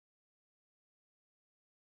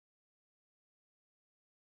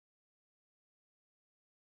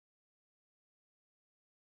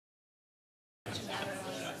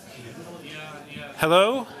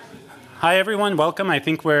Hello. Hi, everyone. Welcome. I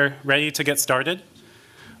think we're ready to get started.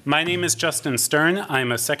 My name is Justin Stern.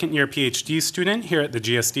 I'm a second-year PhD student here at the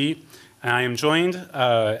GSD, and I am joined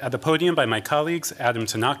at the podium by my colleagues Adam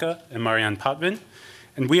Tanaka and Marianne Potvin,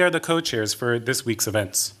 and we are the co-chairs for this week's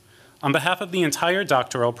events. On behalf of the entire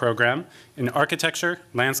doctoral program in architecture,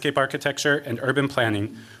 landscape architecture, and urban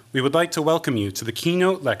planning, we would like to welcome you to the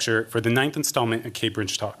keynote lecture for the 9th installment of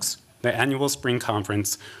Cambridge Talks, the annual spring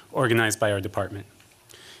conference organized by our department.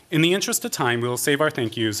 In the interest of time, we will save our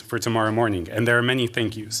thank yous for tomorrow morning, and there are many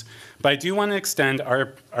thank yous. But I do want to extend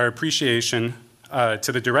our appreciation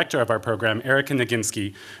to the director of our program, Erica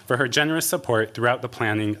Naginski, for her generous support throughout the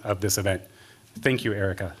planning of this event. Thank you,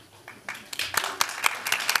 Erica.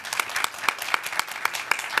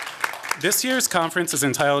 This year's conference is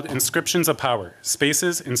entitled Inscriptions of Power,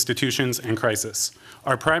 Spaces, Institutions, and Crisis.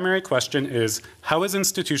 Our primary question is, how is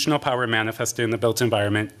institutional power manifested in the built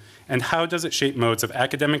environment, and how does it shape modes of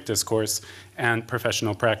academic discourse and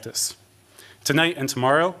professional practice? Tonight and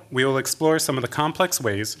tomorrow, we will explore some of the complex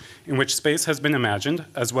ways in which space has been imagined,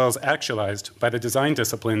 as well as actualized by the design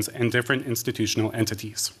disciplines and different institutional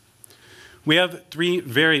entities. We have 3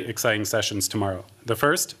 very exciting sessions tomorrow. The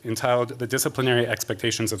first, entitled The Disciplinary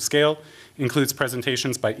Expectations of Scale, includes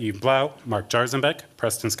presentations by Yves Blau, Mark Jarzenbeck,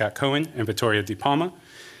 Preston Scott Cohen, and Vittoria Di Palma,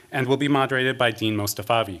 and will be moderated by Dean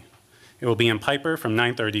Mostafavi. It will be in Piper from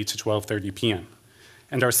 9:30 to 12:30 p.m.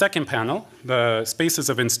 And our second panel, The Spaces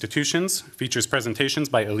of Institutions, features presentations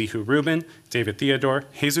by Elihu Rubin, David Theodore,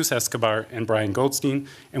 Jesus Escobar, and Brian Goldstein,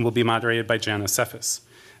 and will be moderated by Jana Cephas.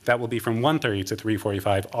 That will be from 1:30 to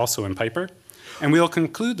 3:45, also in Piper. And we will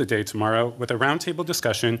conclude the day tomorrow with a roundtable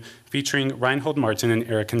discussion featuring Reinhold Martin and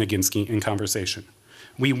Erica Naginski in conversation.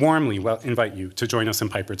 We warmly invite you to join us in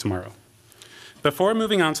Piper tomorrow. Before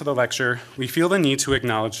moving on to the lecture, we feel the need to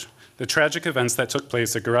acknowledge the tragic events that took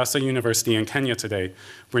place at Garissa University in Kenya today,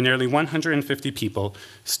 where nearly 150 people,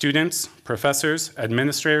 students, professors,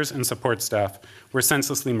 administrators, and support staff, were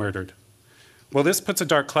senselessly murdered. While this puts a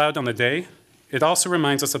dark cloud on the day, it also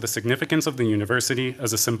reminds us of the significance of the university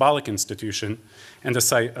as a symbolic institution and a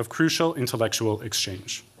site of crucial intellectual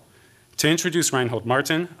exchange. To introduce Reinhold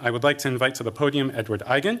Martin, I would like to invite to the podium Edward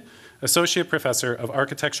Eigen, Associate Professor of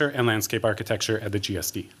Architecture and Landscape Architecture at the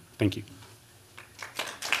GSD. Thank you.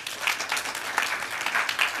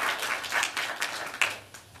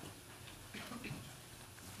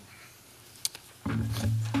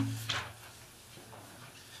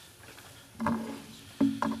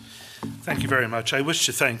 Thank you very much. I wish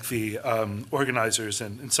to thank the organizers,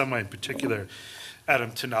 and in some way in particular,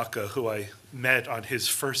 Adam Tanaka, who I met on his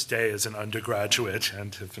first day as an undergraduate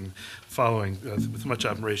and have been following with much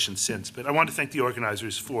admiration since. But I want to thank the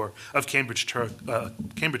organizers of Cambridge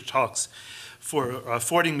Talks for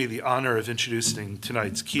affording me the honor of introducing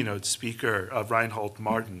tonight's keynote speaker, Reinhold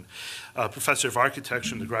Martin, professor of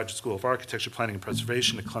architecture in the Graduate School of Architecture, Planning, and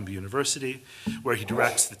Preservation at Columbia University, where he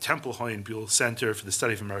directs the Temple Hoyenbuhl Center for the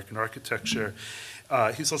Study of American Architecture.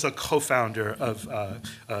 He's also a co-founder of,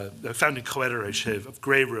 founding co-editor of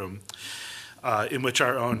Grey Room, in which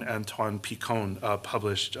our own Antoine Picon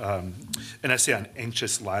published an essay on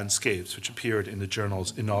anxious landscapes, which appeared in the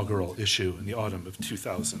journal's inaugural issue in the autumn of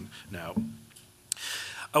 2000 now.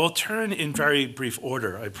 I will turn in very brief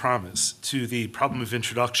order, I promise, to the problem of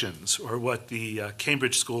introductions, or what the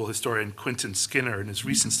Cambridge School historian Quentin Skinner, in his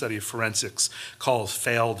recent study of forensics, calls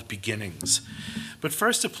failed beginnings. But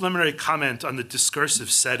first, a preliminary comment on the discursive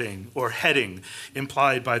setting, or heading,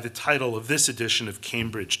 implied by the title of this edition of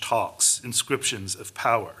Cambridge Talks, Inscriptions of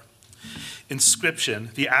Power. Inscription,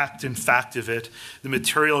 the act and fact of it, the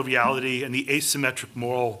material reality and the asymmetric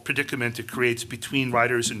moral predicament it creates between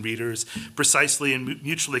writers and readers, precisely and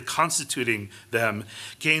mutually constituting them,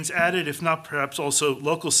 gains added, if not perhaps also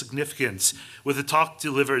local significance, with a talk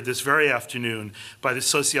delivered this very afternoon by the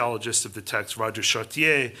sociologist of the text, Roger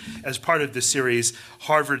Chartier, as part of the series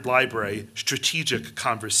Harvard Library Strategic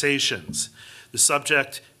Conversations. The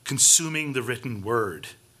subject, Consuming the Written Word.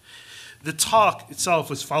 The talk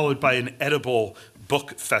itself was followed by an edible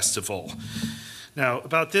book festival. Now,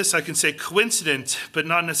 about this, I can say coincident, but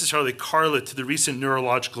not necessarily correlate to the recent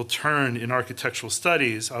neurological turn in architectural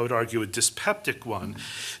studies, I would argue a dyspeptic one.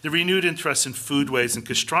 The renewed interest in foodways and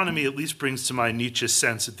gastronomy at least brings to mind Nietzsche's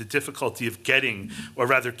sense of the difficulty of getting, or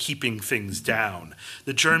rather keeping things down.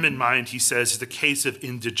 The German mind, he says, is the case of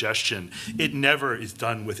indigestion. It never is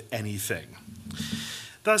done with anything.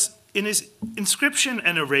 Thus, in his Inscription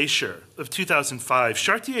and Erasure of 2005,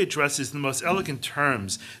 Chartier addresses in the most elegant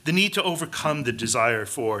terms the need to overcome the desire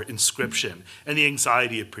for inscription and the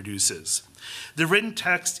anxiety it produces. The written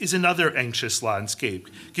text is another anxious landscape,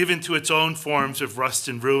 given to its own forms of rust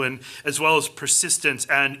and ruin, as well as persistence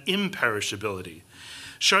and imperishability.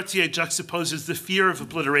 Chartier juxtaposes the fear of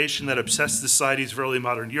obliteration that obsessed societies of early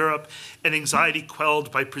modern Europe and anxiety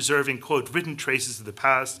quelled by preserving, quote, written traces of the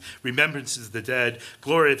past, remembrances of the dead,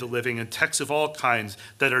 glory of the living, and texts of all kinds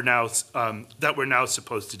that were now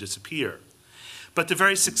supposed to disappear. But the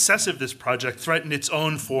very success of this project threatened its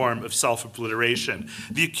own form of self-obliteration,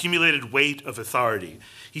 the accumulated weight of authority.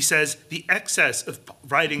 He says, the excess of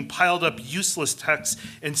writing piled up useless texts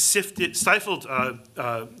and stifled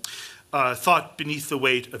thought beneath the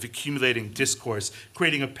weight of accumulating discourse,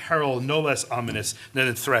 creating a peril no less ominous than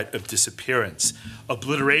the threat of disappearance.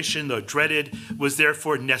 Obliteration, though dreaded, was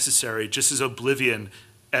therefore necessary, just as oblivion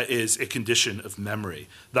is a condition of memory,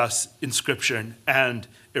 thus inscription and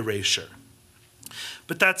erasure.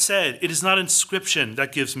 But that said, it is not inscription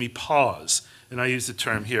that gives me pause, and I use the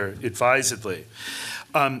term here advisedly,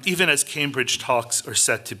 even as Cambridge talks are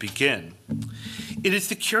set to begin. It is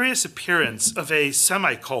the curious appearance of a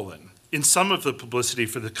semicolon. In some of the publicity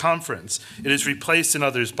for the conference, it is replaced in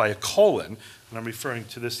others by a colon, and I'm referring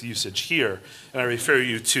to this usage here, and I refer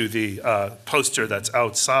you to the poster that's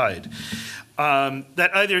outside,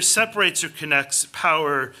 that either separates or connects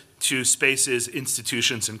power to spaces,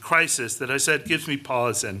 institutions, and crisis that I said gives me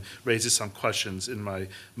pause and raises some questions in my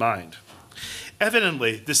mind.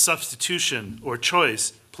 Evidently, this substitution or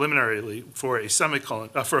choice, preliminarily for a semicolon,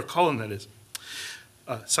 for a colon that is,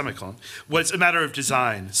 semicolon, was a matter of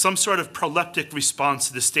design, some sort of proleptic response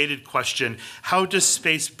to the stated question, how does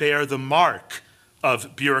space bear the mark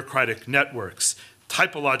of bureaucratic networks,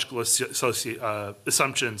 typological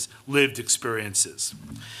assumptions, lived experiences?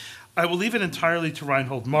 I will leave it entirely to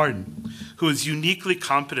Reinhold Martin, who is uniquely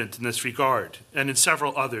competent in this regard, and in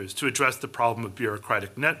several others, to address the problem of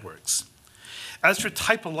bureaucratic networks. As for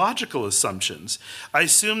typological assumptions, I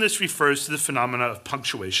assume this refers to the phenomena of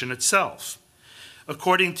punctuation itself.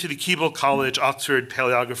 According to the Keble College Oxford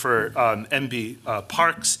paleographer M.B.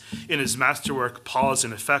 Parks, in his masterwork Pause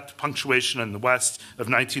and Effect, Punctuation in the West of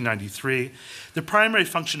 1993, the primary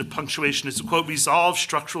function of punctuation is to, quote, resolve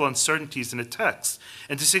structural uncertainties in a text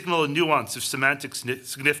and to signal a nuance of semantic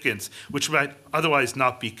significance which might otherwise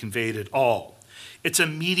not be conveyed at all. It's a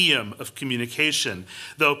medium of communication,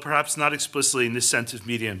 though perhaps not explicitly in the sense of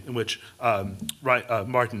medium in which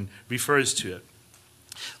Martin refers to it.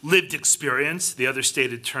 Lived experience, the other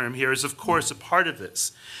stated term here, is of course a part of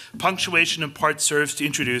this. Punctuation in part serves to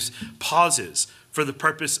introduce pauses for the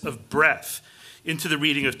purpose of breath into the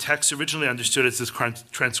reading of text originally understood as this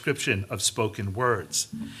transcription of spoken words.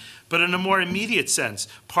 But in a more immediate sense,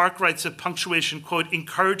 Park writes that punctuation, quote,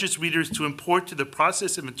 encourages readers to import to the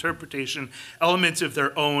process of interpretation elements of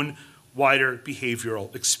their own wider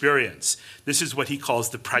behavioral experience. This is what he calls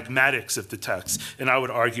the pragmatics of the text, and I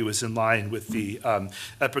would argue is in line with the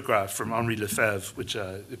epigraph from Henri Lefebvre, which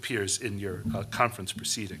appears in your conference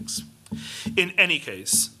proceedings. In any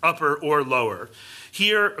case, upper or lower,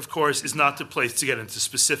 here, of course, is not the place to get into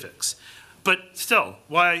specifics. But still,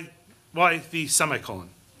 why the semicolon?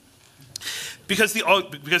 Because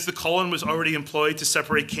the colon was already employed to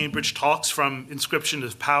separate Cambridge talks from Inscriptions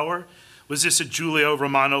of Power. Was this a Giulio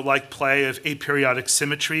Romano-like play of aperiodic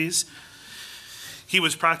symmetries? He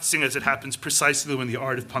was practicing, as it happens, precisely when the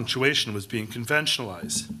art of punctuation was being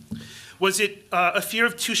conventionalized. Was it a fear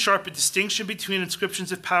of too sharp a distinction between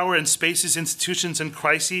Inscriptions of Power and spaces, institutions, and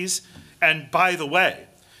crises? And by the way,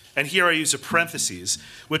 and here I use a parentheses,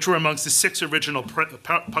 which were amongst the 6 original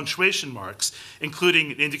punctuation marks,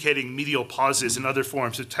 including indicating medial pauses and other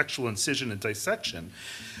forms of textual incision and dissection,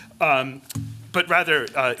 but rather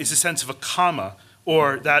is a sense of a comma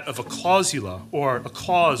or that of a clausula or a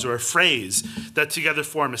clause or a phrase that together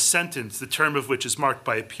form a sentence, the term of which is marked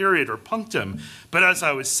by a period or punctum. But as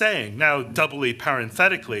I was saying, now doubly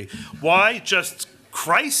parenthetically, why just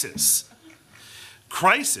crisis?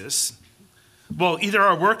 Crisis? Well, either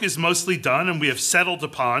our work is mostly done and we have settled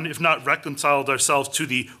upon, if not reconciled ourselves to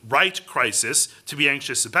the right crisis to be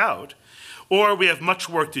anxious about, or we have much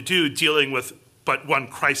work to do dealing with but one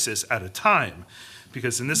crisis at a time.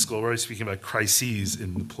 Because in this school, we're always speaking about crises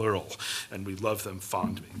in the plural, and we love them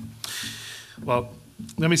fondly. Well,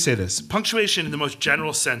 let me say this. Punctuation in the most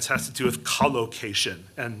general sense has to do with collocation,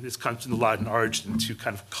 and this comes from the Latin origin to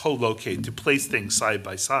kind of collocate, to place things side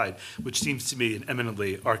by side, which seems to me an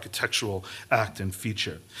eminently architectural act and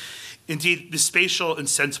feature. Indeed, the spatial and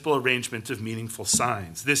sensible arrangement of meaningful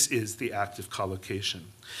signs, this is the act of collocation.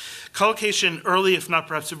 Collocation early, if not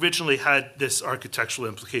perhaps originally, had this architectural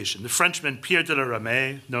implication. The Frenchman Pierre de la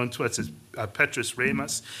Ramée, known to us as Petrus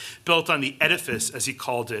Ramus, built on the edifice, as he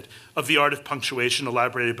called it, of the art of punctuation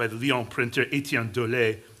elaborated by the Lyon printer Étienne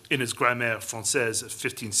Dolet in his Grammaire Française of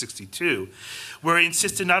 1562, where he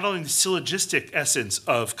insisted not only on the syllogistic essence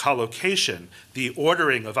of collocation, the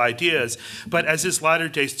ordering of ideas, but as his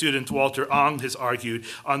latter-day student Walter Ang has argued,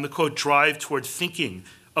 on the, quote, drive toward thinking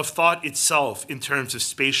of thought itself in terms of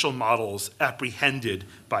spatial models apprehended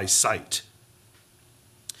by sight.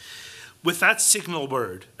 With that signal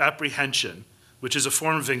word, apprehension, which is a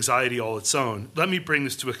form of anxiety all its own, let me bring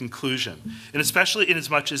this to a conclusion. And especially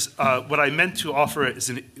inasmuch as what I meant to offer is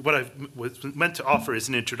an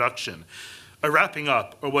introduction, a wrapping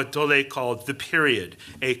up, or what Dolet called the period,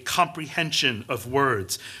 a comprehension of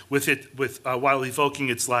words, while evoking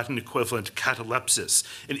its Latin equivalent catalepsis,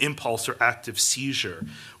 an impulse or active seizure,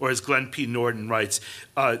 or as Glenn P. Norton writes,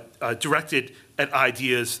 directed at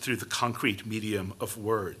ideas through the concrete medium of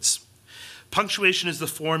words. Punctuation is the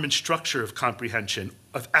form and structure of comprehension,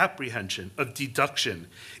 of apprehension, of deduction.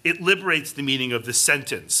 It liberates the meaning of the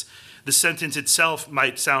sentence. The sentence itself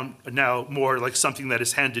might sound now more like something that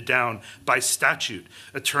is handed down by statute,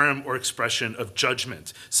 a term or expression of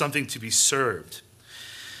judgment, something to be served.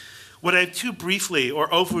 What I have too briefly or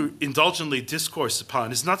overindulgently discoursed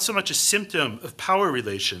upon is not so much a symptom of power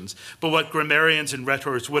relations, but what grammarians and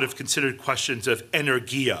rhetors would have considered questions of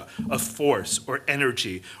energia, of force or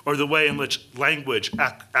energy, or the way in which language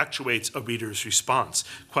actuates a reader's response,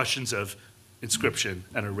 questions of inscription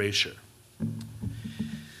and erasure.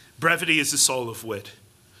 Brevity is the soul of wit,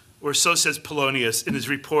 or so says Polonius in his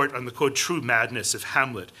report on the, quote, true madness of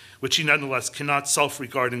Hamlet, which he nonetheless cannot help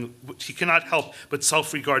but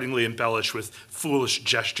self-regardingly embellish with foolish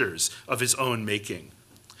gestures of his own making.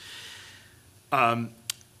 In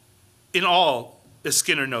all, as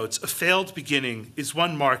Skinner notes, a failed beginning is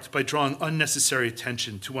one marked by drawing unnecessary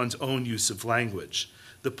attention to one's own use of language.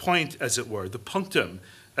 The point, as it were, the punctum,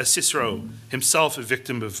 as Cicero, himself a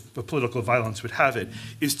victim of political violence, would have it,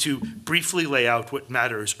 is to briefly lay out what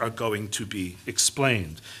matters are going to be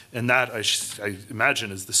explained. And that, I imagine,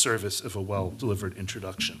 is the service of a well-delivered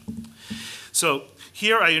introduction. So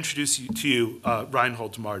here I introduce to you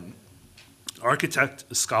Reinhold Martin, architect,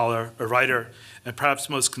 a scholar, a writer, and perhaps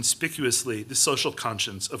most conspicuously, the social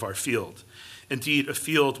conscience of our field. Indeed, a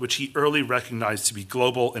field which he early recognized to be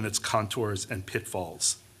global in its contours and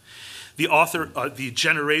pitfalls. The author, the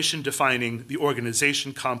generation defining the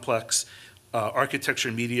organization complex,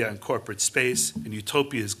 architecture, media, and corporate space, and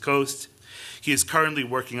Utopia's Ghost. He is currently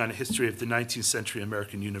working on a history of the 19th century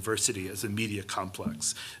American university as a media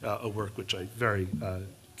complex, a work which I very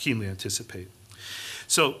keenly anticipate.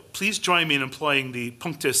 So please join me in employing the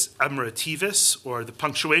punctus admirativis, or the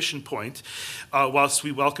punctuation point, whilst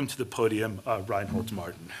we welcome to the podium Reinhold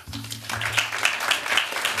Martin.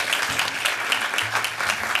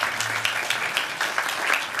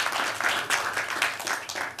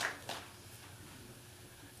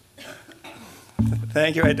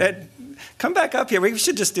 Thank you. I'd come back up here. We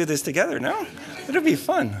should just do this together, no? It'll be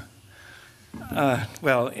fun.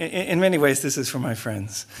 Well, in many ways, this is for my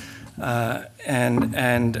friends.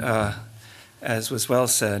 And as was well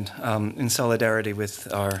said, in solidarity with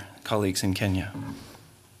our colleagues in Kenya.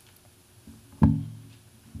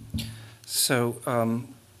 So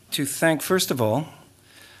to thank, first of all,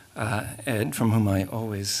 Ed, from whom I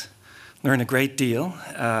always learn a great deal,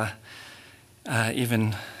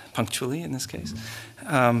 even punctually in this case,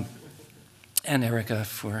 and Erica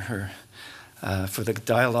for her for the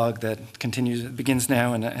dialogue that begins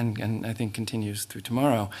now and I think continues through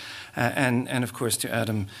tomorrow, and of course to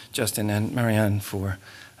Adam, Justin, and Marianne for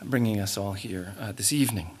bringing us all here this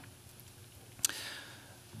evening.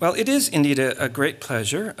 Well, it is indeed a great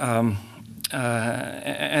pleasure and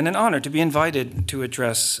an honor to be invited to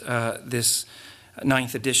address this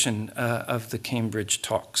 9th edition of the Cambridge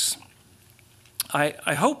Talks.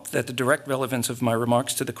 I hope that the direct relevance of my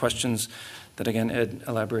remarks to the questions that, again, Ed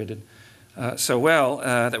elaborated so well,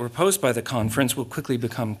 that were posed by the conference will quickly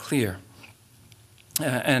become clear.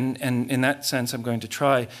 And in that sense, I'm going to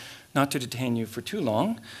try not to detain you for too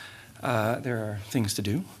long. There are things to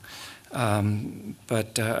do.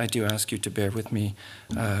 But I do ask you to bear with me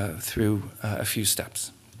through a few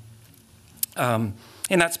steps. In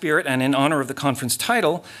that spirit, and in honor of the conference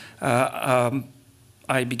title,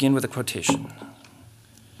 I begin with a quotation.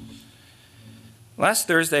 Last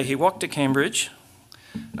Thursday, he walked to Cambridge,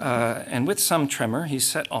 and with some tremor, he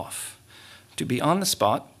set off to be on the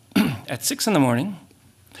spot at 6 in the morning,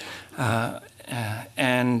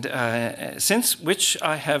 since which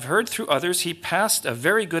I have heard through others, he passed a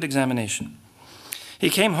very good examination.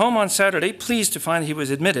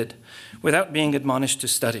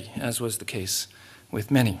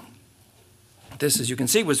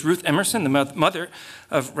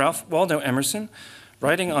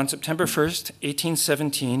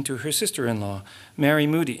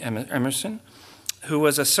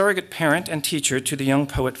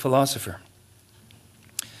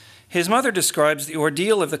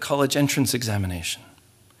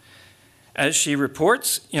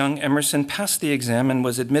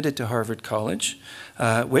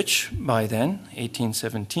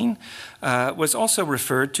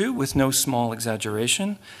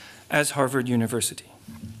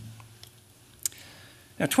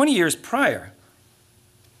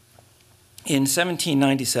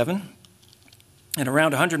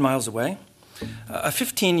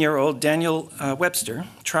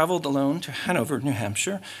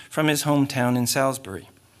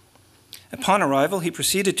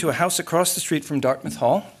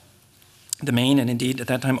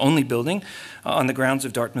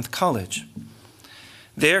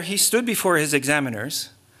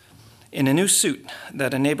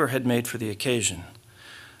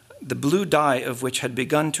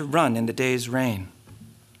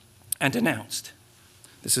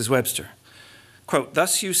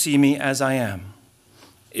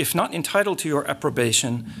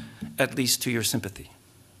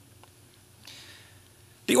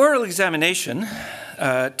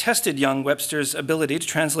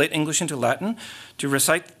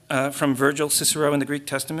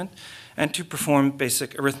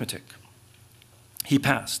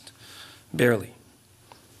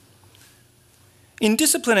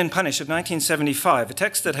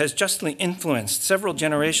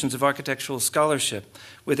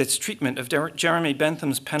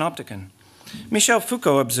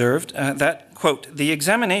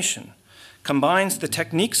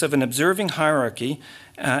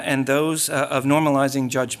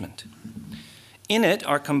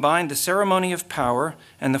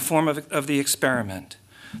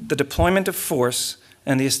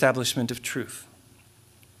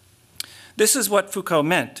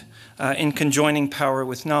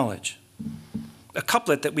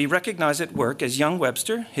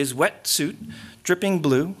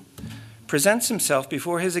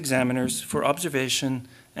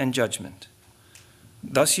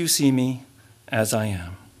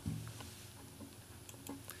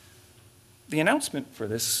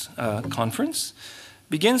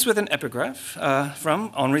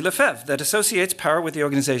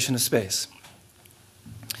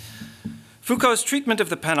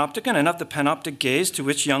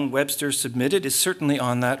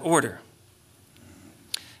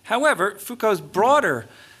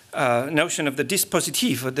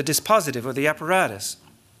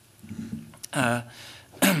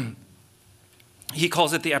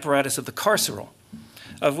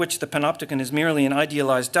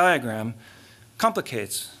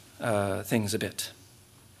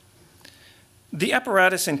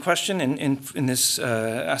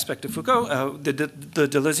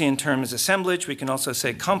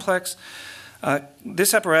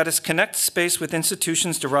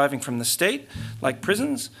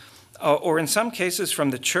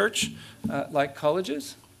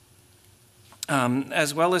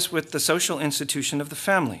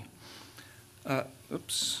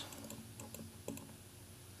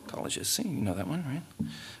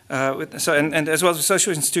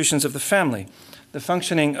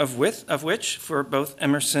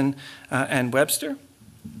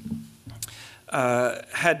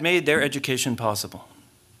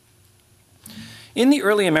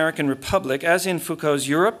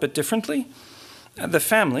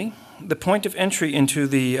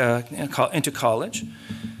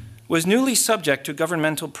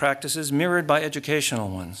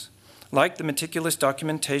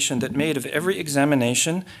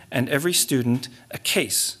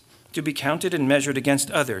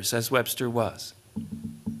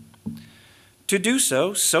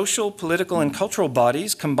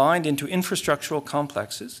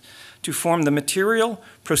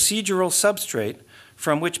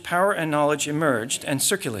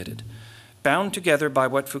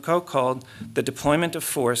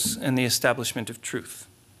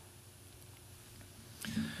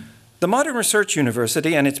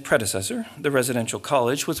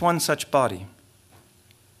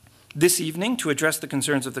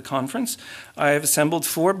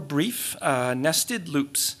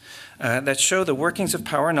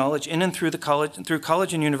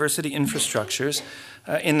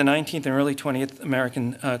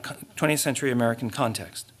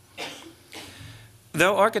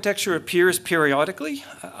 Though architecture appears periodically,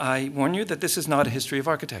 I warn you that this is not a history of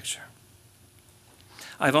architecture.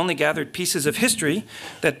 I've only gathered pieces of history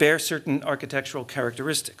that bear certain architectural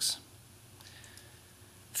characteristics.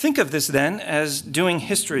 Think of this then as doing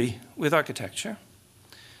history with architecture,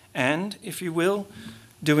 and, if you will,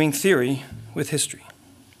 doing theory with history.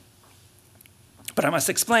 But I must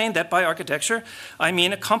explain that by architecture, I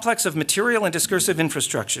mean a complex of material and discursive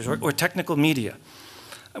infrastructures, or technical media,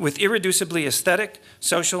 with irreducibly aesthetic,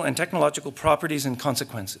 social, and technological properties and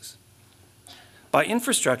consequences. By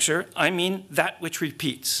infrastructure, I mean that which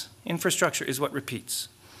repeats. Infrastructure is what repeats.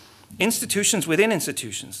 Institutions within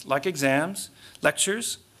institutions, like exams,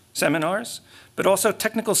 lectures, seminars, but also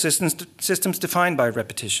technical systems defined by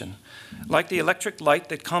repetition, like the electric light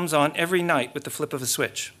that comes on every night with the flip of a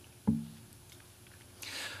switch.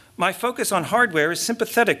 My focus on hardware is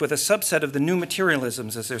sympathetic with a subset of the new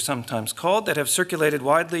materialisms, as they're sometimes called, that have circulated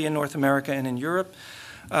widely in North America and in Europe,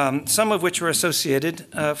 some of which are associated,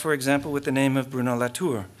 for example, with the name of Bruno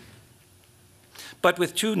Latour, but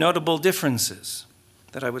with two notable differences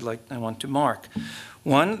that I want to mark.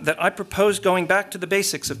 One, that I propose going back to the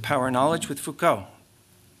basics of power knowledge with Foucault.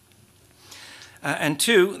 And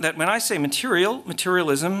two, that when I say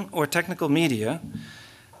materialism, or technical media,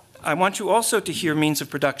 I want you also to hear means of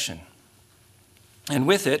production, and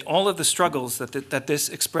with it, all of the struggles that this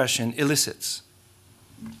expression elicits.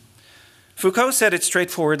 Foucault said it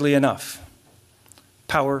straightforwardly enough.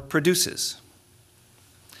 Power produces.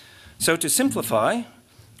 So to simplify,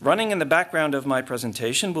 running in the background of my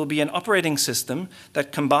presentation will be an operating system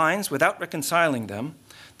that combines, without reconciling them,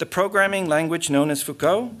 the programming language known as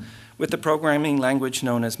Foucault with the programming language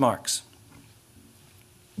known as Marx.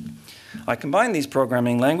 I combine these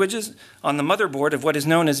programming languages on the motherboard of what is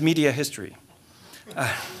known as media history.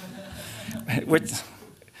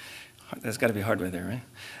 There's got to be hardware there,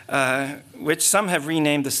 right? Which some have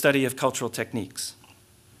renamed the study of cultural techniques.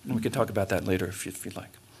 And we can talk about that later if you'd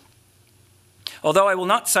like. Although I will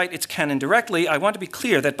not cite its canon directly, I want to be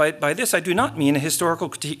clear that by this I do not mean a historical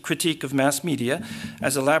critique of mass media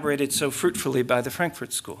as elaborated so fruitfully by the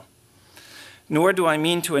Frankfurt School. Nor do I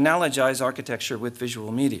mean to analogize architecture with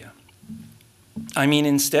visual media. I mean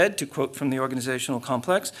instead, to quote from the organizational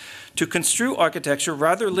complex, to construe architecture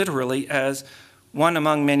rather literally as one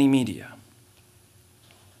among many media.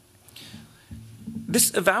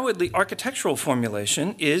 This avowedly architectural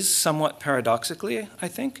formulation is, somewhat paradoxically, I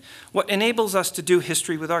think, what enables us to do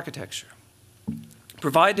history with architecture,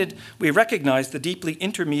 provided we recognize the deeply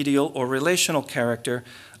intermedial or relational character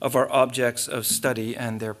of our objects of study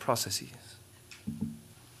and their processes.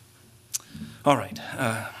 All right,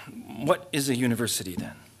 what is a university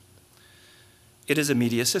then? It is a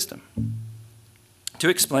media system. To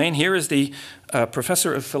explain, here is the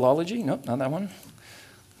professor of philology, no, not that one,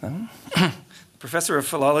 that one. Professor of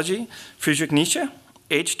philology, Friedrich Nietzsche,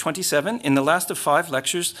 age 27, in the last of 5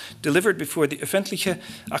 lectures delivered before the Öffentliche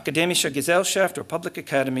Akademische Gesellschaft, or Public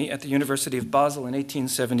Academy, at the University of Basel in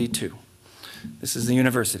 1872. This is the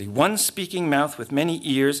university. One speaking mouth with many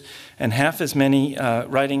ears and half as many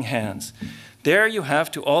writing hands. There you have,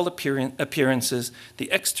 to all appearances, the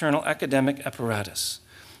external academic apparatus,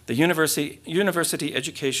 the university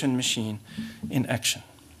education machine in action.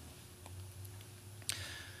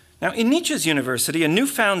 Now, in Nietzsche's university, a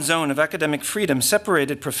newfound zone of academic freedom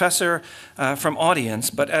separated professor from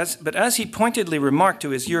audience, but as he pointedly remarked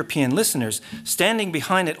to his European listeners, standing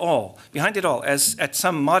behind it all, as at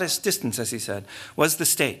some modest distance, as he said, was the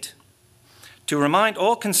state. To remind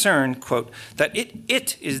all concerned, quote, that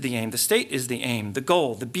it is the aim, the state is the aim, the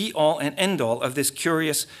goal, the be-all and end-all of this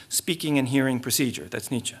curious speaking and hearing procedure.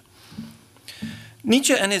 That's Nietzsche.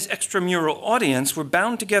 Nietzsche and his extramural audience were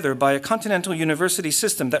bound together by a continental university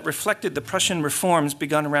system that reflected the Prussian reforms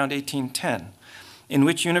begun around 1810, in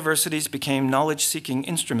which universities became knowledge-seeking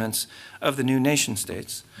instruments of the new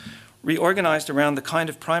nation-states, reorganized around the kind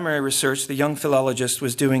of primary research the young philologist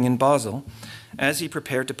was doing in Basel as he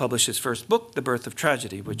prepared to publish his first book, The Birth of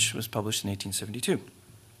Tragedy, which was published in 1872.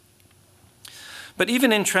 But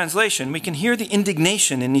even in translation, we can hear the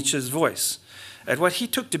indignation in Nietzsche's voice at what he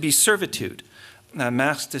took to be servitude,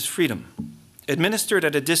 masked as freedom, administered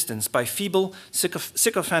at a distance by feeble,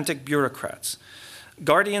 sycophantic bureaucrats,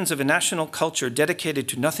 guardians of a national culture dedicated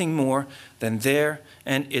to nothing more than their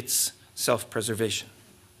and its self-preservation.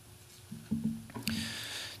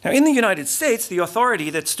 Now, in the United States, the authority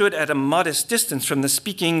that stood at a modest distance from the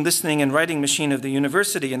speaking, listening, and writing machine of the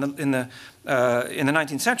university in the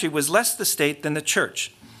 19th century was less the state than the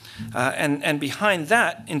church, and behind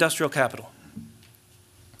that, industrial capital.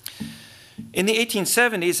 In the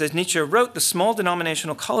 1870s, as Nietzsche wrote, the small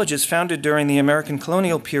denominational colleges founded during the American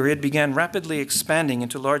colonial period began rapidly expanding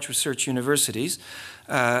into large research universities,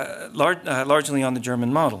 largely on the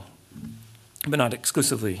German model, but not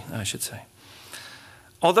exclusively, I should say.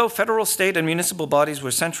 Although federal, state, and municipal bodies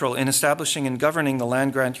were central in establishing and governing the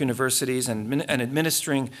land-grant universities and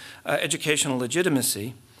administering educational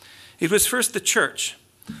legitimacy, it was first the church,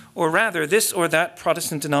 or rather this or that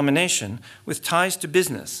Protestant denomination with ties to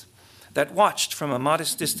business, that watched from a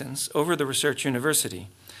modest distance over the research university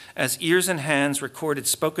as ears and hands recorded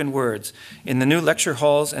spoken words in the new lecture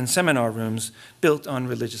halls and seminar rooms built on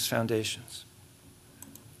religious foundations.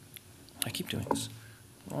 I keep doing this.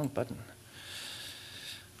 Wrong button.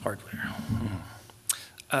 Hardware.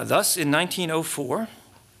 Thus, in 1904,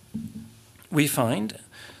 we find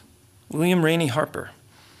William Rainey Harper,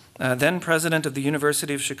 then president of the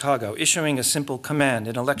University of Chicago, issuing a simple command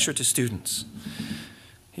in a lecture to students.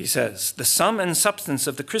 He says, "The sum and substance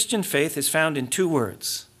of the Christian faith is found in two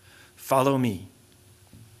words: follow me."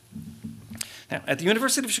 Now, at the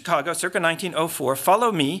University of Chicago, circa 1904,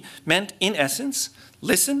 follow me meant, in essence,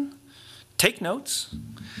 listen, take notes,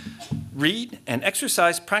 read, and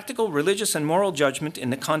exercise practical religious and moral judgment in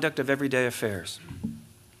the conduct of everyday affairs.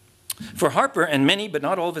 For Harper and many, but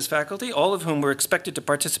not all of his faculty, all of whom were expected to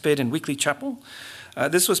participate in weekly chapel,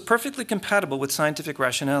 this was perfectly compatible with scientific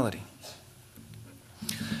rationality.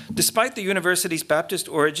 Despite the university's Baptist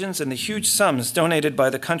origins and the huge sums donated by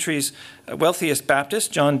the country's wealthiest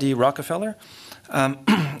Baptist, John D. Rockefeller,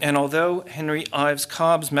 and although Henry Ives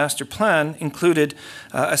Cobb's master plan included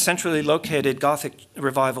a centrally located Gothic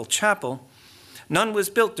Revival chapel, none was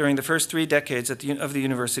built during the first 3 decades of the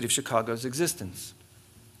University of Chicago's existence.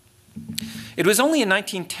 It was only in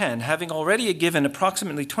 1910, having already given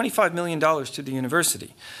approximately $25 million to the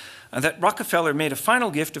university, that Rockefeller made a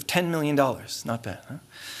final gift of $10 million. Not bad, huh?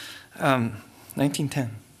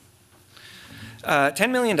 1910. $10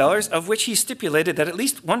 million, of which he stipulated that at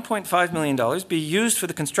least $1.5 million be used for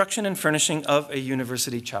the construction and furnishing of a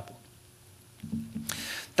university chapel.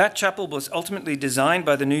 That chapel was ultimately designed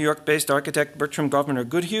by the New York-based architect Bertram Governor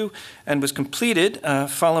Goodhue and was completed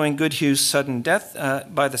following Goodhue's sudden death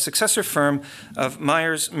by the successor firm of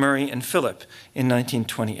Myers, Murray, and Phillip in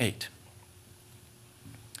 1928.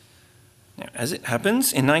 Now, as it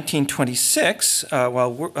happens, in 1926,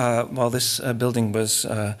 while this building was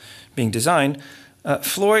being designed,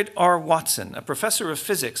 Floyd R. Watson, a professor of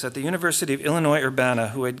physics at the University of Illinois Urbana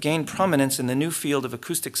who had gained prominence in the new field of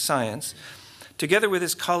acoustic science, together with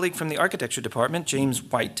his colleague from the architecture department, James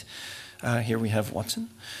White, here we have Watson,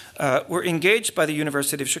 were engaged by the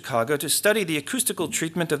University of Chicago to study the acoustical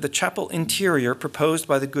treatment of the chapel interior proposed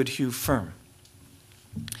by the Goodhue firm.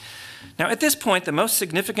 Now, at this point, the most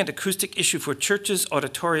significant acoustic issue for churches,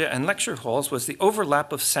 auditoria, and lecture halls was the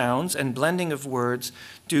overlap of sounds and blending of words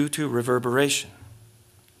due to reverberation.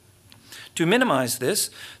 To minimize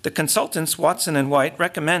this, the consultants Watson and White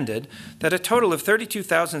recommended that a total of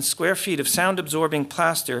 32,000 square feet of sound-absorbing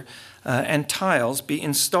plaster and tiles be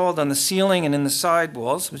installed on the ceiling and in the side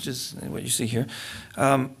walls, which is what you see here,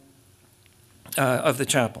 of the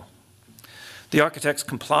chapel. The architects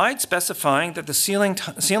complied, specifying that the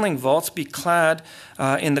ceiling vaults be clad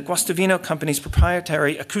in the Guastavino Company's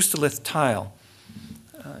proprietary Acoustolith tile.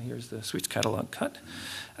 Here's the Sweets catalog cut.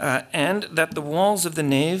 And that the walls of the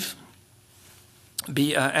nave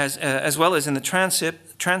be, as well as in the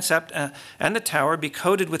transept and the tower, be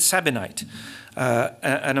coated with sabinite,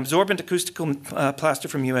 an absorbent acoustical plaster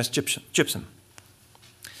from U.S. gypsum.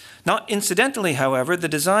 Not incidentally, however, the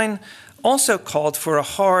design also called for a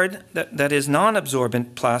hard, that is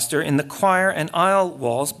non-absorbent plaster in the choir and aisle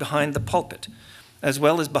walls behind the pulpit, as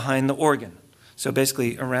well as behind the organ, so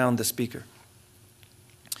basically around the speaker,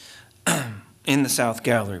 in the south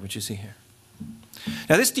gallery, which you see here.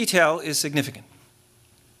 Now, this detail is significant.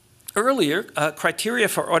 Earlier, criteria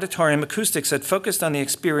for auditorium acoustics had focused on the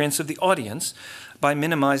experience of the audience by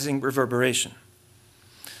minimizing reverberation.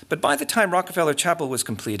 But by the time Rockefeller Chapel was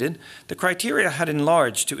completed, the criteria had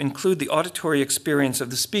enlarged to include the auditory experience of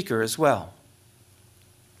the speaker as well.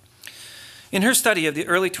 In her study of the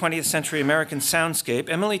early 20th century American soundscape,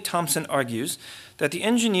 Emily Thompson argues that the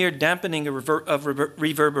engineered dampening of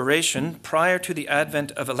reverberation prior to the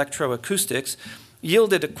advent of electroacoustics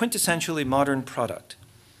yielded a quintessentially modern product: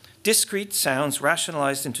 discrete sounds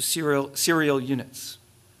rationalized into serial units.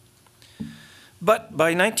 But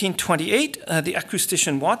by 1928, the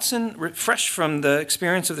acoustician Watson, fresh from the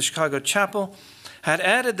experience of the Chicago Chapel, had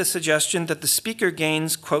added the suggestion that the speaker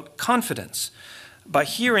gains, quote, confidence by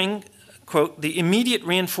hearing, quote, the immediate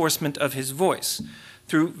reinforcement of his voice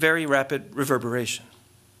through very rapid reverberation.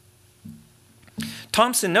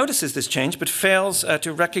 Thomson notices this change, but fails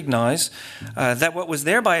to recognize that what was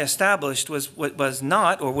thereby established was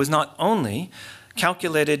not only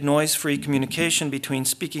calculated noise-free communication between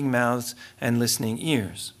speaking mouths and listening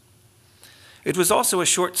ears. It was also a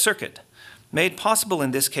short circuit, made possible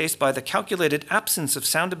in this case by the calculated absence of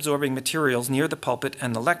sound-absorbing materials near the pulpit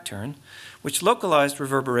and the lectern, which localized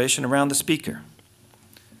reverberation around the speaker.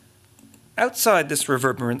 Outside this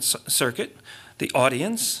reverberant circuit, the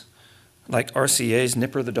audience, like RCA's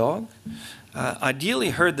Nipper the dog, ideally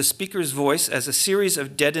heard the speaker's voice as a series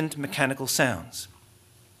of deadened mechanical sounds.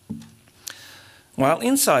 While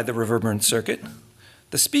inside the reverberant circuit,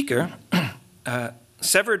 the speaker,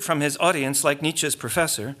 severed from his audience like Nietzsche's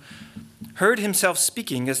professor, heard himself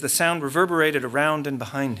speaking as the sound reverberated around and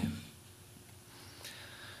behind him.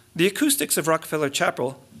 The acoustics of Rockefeller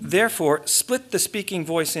Chapel therefore split the speaking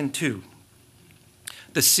voice in two: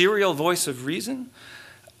 the serial voice of reason,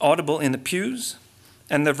 audible in the pews,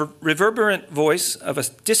 and the reverberant voice of a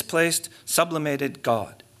displaced, sublimated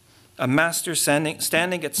God, a master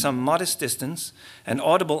standing at some modest distance and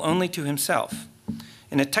audible only to himself,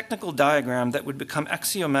 in a technical diagram that would become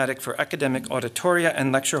axiomatic for academic auditoria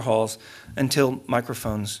and lecture halls until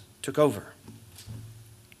microphones took over.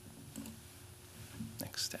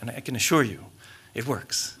 Next, and I can assure you, it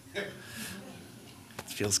works. It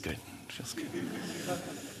feels good. It feels good.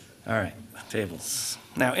 All right, tables.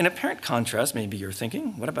 Now, in apparent contrast, maybe you're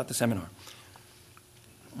thinking, what about the seminar?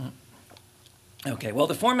 Okay, well,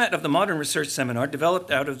 the format of the modern research seminar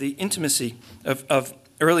developed out of the intimacy of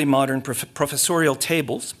early modern professorial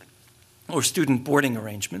tables or student boarding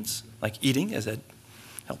arrangements, like eating, as Ed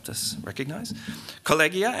helped us recognize,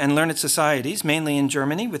 collegia and learned societies, mainly in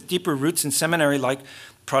Germany, with deeper roots in seminary like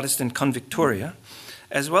Protestant convictoria,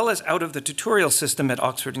 as well as out of the tutorial system at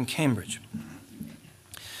Oxford and Cambridge.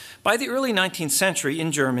 By the early 19th century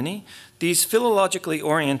in Germany, these philologically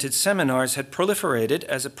oriented seminars had proliferated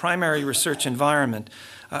as a primary research environment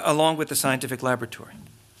along with the scientific laboratory.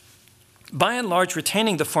 By and large,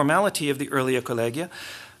 retaining the formality of the earlier collegia,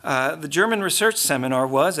 the German research seminar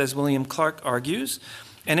was, as William Clark argues,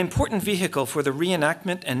 an important vehicle for the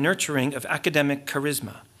reenactment and nurturing of academic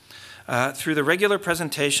charisma through the regular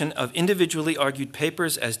presentation of individually argued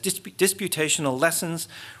papers as disputational lessons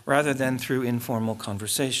rather than through informal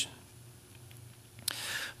conversation.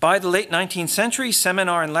 By the late 19th century,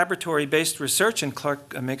 seminar and laboratory-based research, and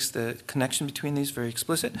Clark makes the connection between these very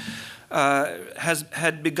explicit,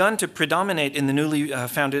 had begun to predominate in the newly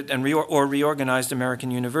founded and reorganized American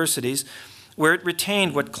universities, where it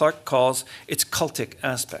retained what Clark calls its cultic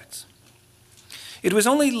aspects. It was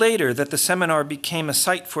only later that the seminar became a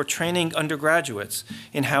site for training undergraduates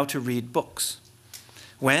in how to read books,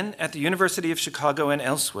 when, at the University of Chicago and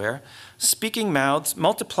elsewhere, speaking mouths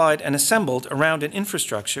multiplied and assembled around an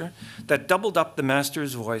infrastructure that doubled up the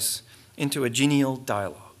master's voice into a genial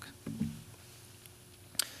dialogue.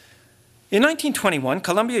 In 1921,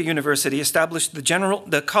 Columbia University established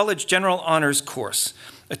the College General Honors Course,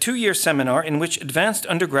 a 2-year seminar in which advanced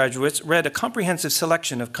undergraduates read a comprehensive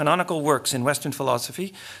selection of canonical works in Western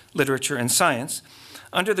philosophy, literature, and science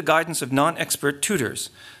under the guidance of non-expert tutors,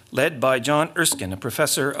 led by John Erskine, a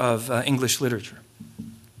professor of English literature.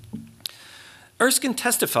 Erskine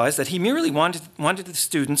testifies that he merely wanted the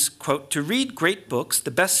students, quote, to read great books,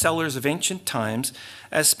 the bestsellers of ancient times,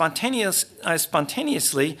 as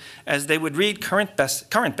spontaneously as they would read current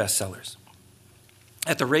bestsellers,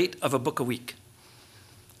 at the rate of a book a week.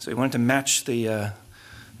 So he wanted to match the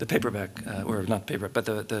paperback, or not paperback, but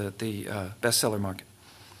the bestseller market.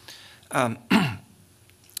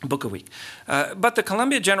 Book a week. But the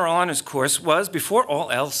Columbia General Honors Course was, before all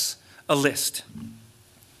else, a list.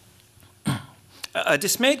 A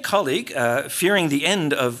dismayed colleague, fearing the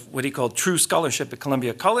end of what he called true scholarship at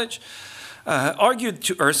Columbia College, argued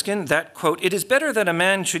to Erskine that, quote, it is better that a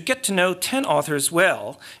man should get to know 10 authors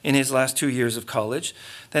well in his last 2 years of college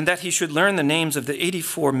than that he should learn the names of the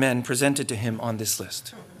 84 men presented to him on this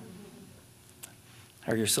list.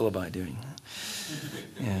 How are your syllabi doing?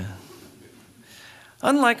 Yeah.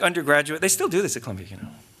 Unlike undergraduate, they still do this at Columbia, you know.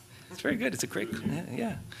 It's very good. It's a great,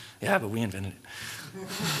 yeah, but we invented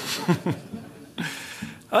it.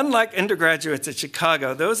 Unlike undergraduates at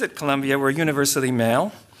Chicago, those at Columbia were universally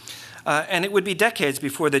male, and it would be decades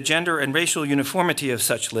before the gender and racial uniformity of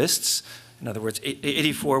such lists, in other words,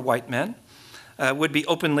 84 white men, would be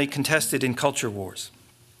openly contested in culture wars.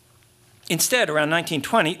 Instead, around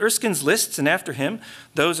 1920, Erskine's lists, and after him,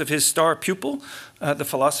 those of his star pupil, the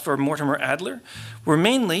philosopher Mortimer Adler, were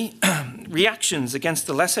mainly reactions against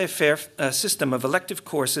the laissez-faire system of elective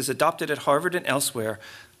courses adopted at Harvard and elsewhere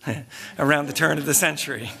around the turn of the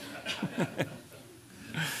century.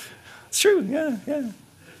 It's true, yeah.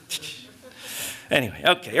 Anyway,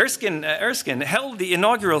 okay, Erskine held the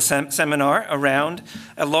inaugural seminar around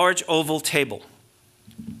a large oval table,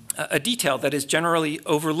 a detail that is generally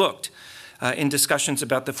overlooked in discussions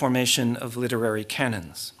about the formation of literary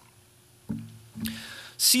canons.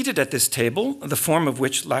 Seated at this table, the form of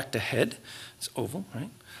which lacked a head, it's oval, right?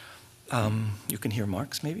 You can hear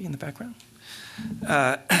Marx maybe in the background.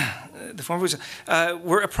 The form was,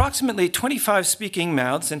 were approximately 25 speaking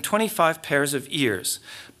mouths and 25 pairs of ears,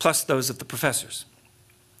 plus those of the professors.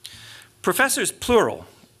 Professors, plural,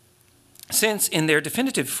 since in their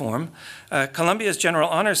definitive form, Columbia's general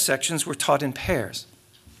honors sections were taught in pairs.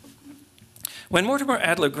 When Mortimer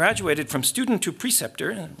Adler graduated from student to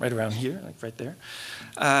preceptor, right around here, like right there,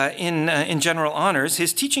 in general honors,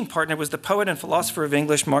 his teaching partner was the poet and philosopher of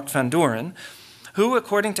English, Mark van Doren, who,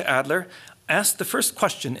 according to Adler, asked the first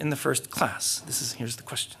question in the first class. Here's the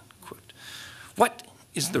question, quote, "What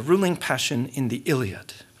is the ruling passion in the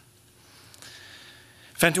Iliad?"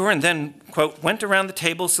 Van Doren then, quote, went around the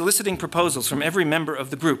table soliciting proposals from every member of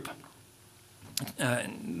the group,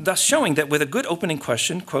 thus showing that with a good opening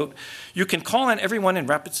question, quote, "You can call on everyone in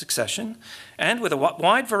rapid succession, and with a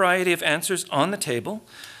wide variety of answers on the table,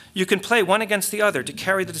 you can play one against the other to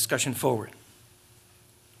carry the discussion forward."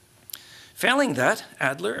 Failing that,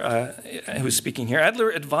 Adler, who's speaking here,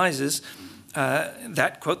 Adler advises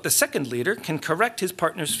that, quote, "the second leader can correct his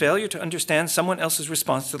partner's failure to understand someone else's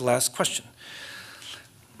response to the last question."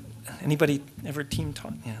 Anybody ever team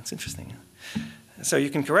taught? Yeah, it's interesting. So you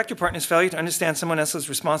can correct your partner's failure to understand someone else's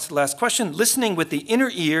response to the last question. Listening with the inner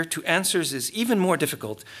ear to answers is even more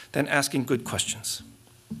difficult than asking good questions.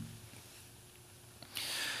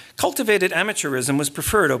 Cultivated amateurism was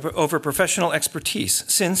preferred over professional expertise,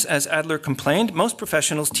 since, as Adler complained, most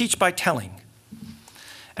professionals teach by telling.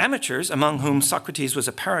 Amateurs, among whom Socrates was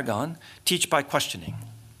a paragon, teach by questioning.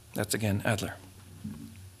 That's again Adler.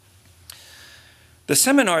 The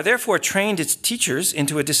seminar therefore trained its teachers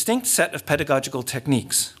into a distinct set of pedagogical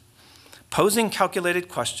techniques: posing calculated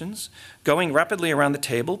questions, going rapidly around the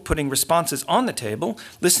table, putting responses on the table,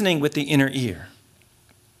 listening with the inner ear.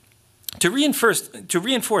 To reinforce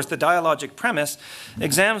the dialogic premise,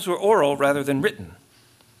 exams were oral rather than written.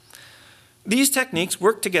 These techniques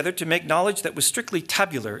worked together to make knowledge that was strictly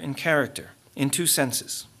tabular in character, in two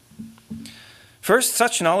senses. First,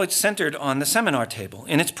 such knowledge centered on the seminar table,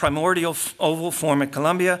 in its primordial oval form at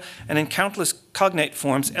Columbia and in countless cognate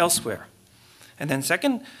forms elsewhere. And then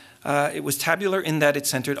second, it was tabular in that it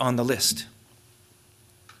centered on the list.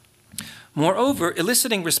 Moreover,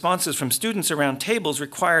 eliciting responses from students around tables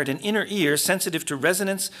required an inner ear sensitive to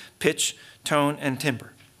resonance, pitch, tone, and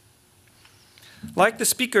timbre. Like the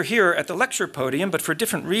speaker here at the lecture podium, but for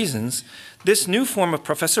different reasons, this new form of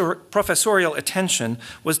professorial attention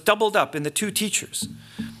was doubled up in the two teachers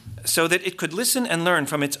so that it could listen and learn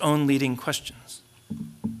from its own leading questions.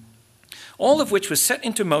 All of which was set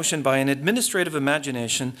into motion by an administrative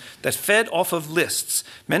imagination that fed off of lists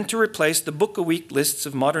meant to replace the book-a-week lists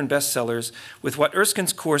of modern bestsellers with what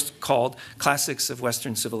Erskine's course called classics of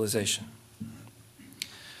Western civilization.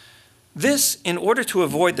 This in order to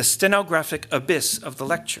avoid the stenographic abyss of the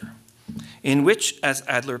lecture, in which, as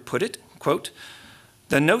Adler put it, quote,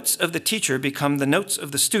 "the notes of the teacher become the notes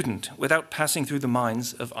of the student without passing through the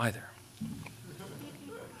minds of either."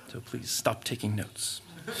 So please stop taking notes.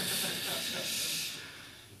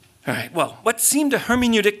 All right, well, what seemed a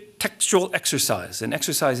hermeneutic textual exercise, an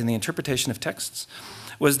exercise in the interpretation of texts,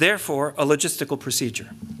 was therefore a logistical procedure.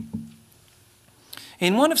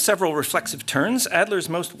 In one of several reflexive turns, Adler's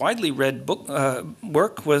most widely read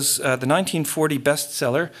work was the 1940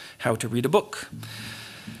 bestseller, How to Read a Book,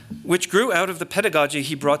 which grew out of the pedagogy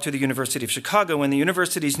he brought to the University of Chicago when the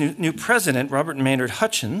university's new president, Robert Maynard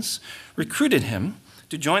Hutchins, recruited him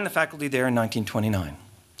to join the faculty there in 1929.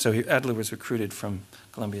 So Adler was recruited from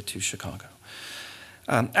Columbia to Chicago.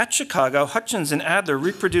 At Chicago, Hutchins and Adler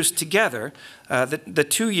reproduced together the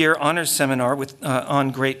two-year honors seminar on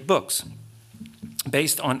great books,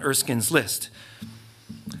 based on Erskine's list.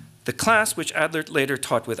 The class, which Adler later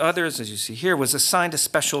taught with others, as you see here, was assigned a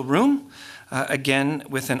special room, again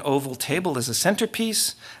with an oval table as a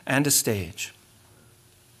centerpiece and a stage.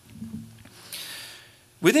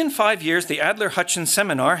 Within 5 years, the Adler-Hutchins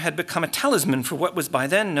seminar had become a talisman for what was by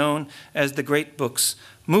then known as the Great Books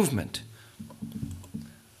movement.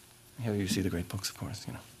 Here you see the Great Books, of course,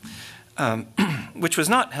 which was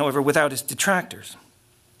not, however, without its detractors.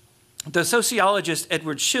 The sociologist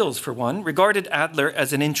Edward Shills, for one, regarded Adler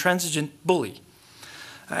as an intransigent bully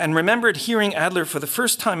and remembered hearing Adler for the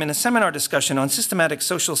first time in a seminar discussion on systematic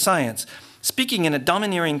social science, speaking in a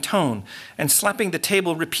domineering tone and slapping the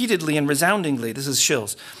table repeatedly and resoundingly, this is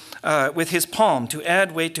Shills, with his palm to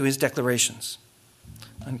add weight to his declarations.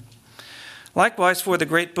 And likewise, for the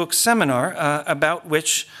Great Books seminar, about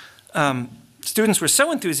which students were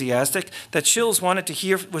so enthusiastic that Schills wanted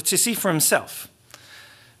to see for himself.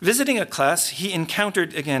 Visiting a class, he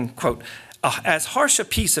encountered, again, quote, as harsh a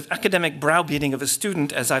piece of academic browbeating of a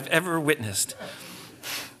student as I've ever witnessed,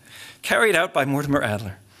 carried out by Mortimer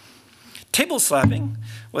Adler. Table slapping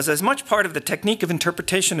was as much part of the technique of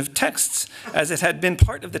interpretation of texts as it had been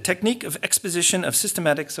part of the technique of exposition of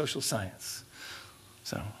systematic social science.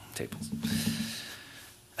 So, tables.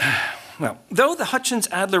 Well, though the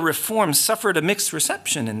Hutchins-Adler reforms suffered a mixed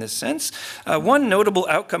reception in this sense, one notable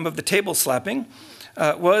outcome of the table slapping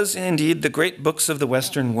was indeed the Great Books of the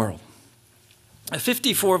Western World, a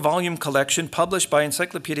 54-volume collection published by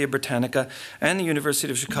Encyclopedia Britannica and the University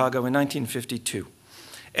of Chicago in 1952,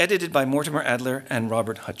 edited by Mortimer Adler and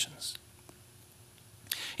Robert Hutchins.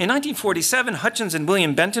 In 1947, Hutchins and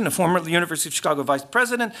William Benton, a former University of Chicago vice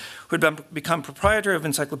president who had become proprietor of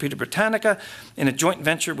Encyclopedia Britannica in a joint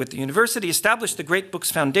venture with the university, established the Great Books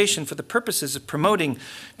Foundation for the purposes of promoting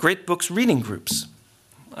Great Books reading groups,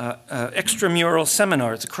 extramural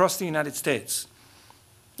seminars across the United States,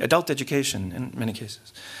 adult education in many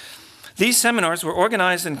cases. These seminars were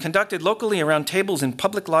organized and conducted locally around tables in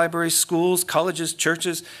public libraries, schools, colleges,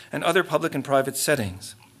 churches, and other public and private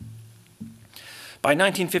settings. By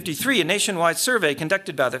 1953, a nationwide survey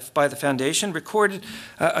conducted by the Foundation recorded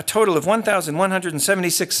a total of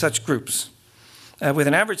 1,176 such groups, with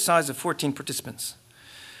an average size of 14 participants,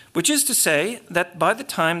 which is to say that by the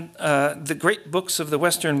time the Great Books of the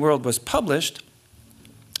Western World was published,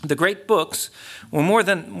 the Great Books were more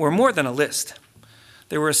than a list.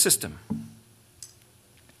 They were a system.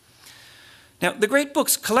 Now, the Great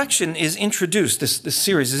Books collection is introduced, this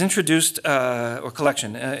series is introduced, or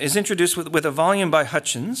collection, is introduced with a volume by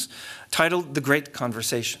Hutchins titled The Great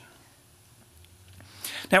Conversation.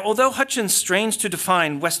 Now, although Hutchins strains to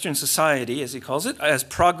define Western society, as he calls it, as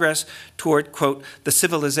progress toward, quote, the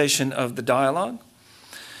civilization of the dialogue,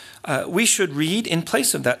 we should read, in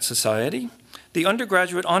place of that society, the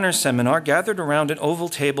undergraduate honors seminar gathered around an oval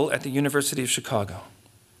table at the University of Chicago.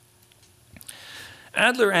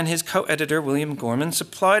 Adler and his co-editor, William Gorman,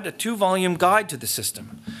 supplied a 2-volume guide to the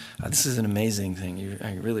system. This is an amazing thing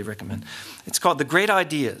I really recommend. It's called The Great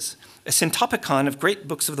Ideas, a syntopicon of great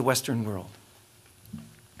books of the Western world.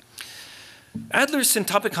 Adler's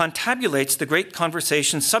syntopicon tabulates the Great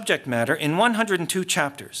Conversation subject matter in 102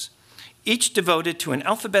 chapters, each devoted to an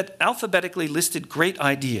alphabetically listed great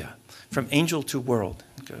idea, from angel to world,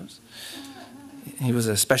 it goes. He was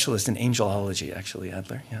a specialist in angelology, actually,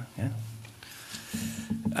 Adler, yeah.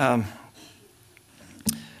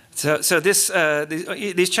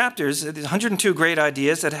 These chapters, these 102 great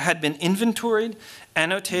ideas that had been inventoried,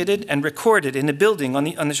 annotated, and recorded in a building on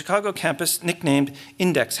the Chicago campus nicknamed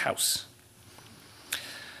Index House.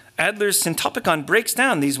 Adler's syntopicon breaks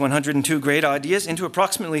down these 102 great ideas into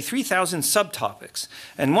approximately 3,000 subtopics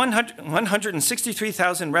and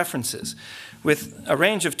 163,000 references, with a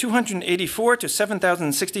range of 284 to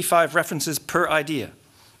 7,065 references per idea,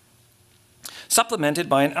 supplemented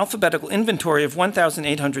by an alphabetical inventory of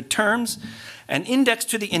 1,800 terms, an index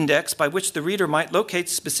to the index by which the reader might locate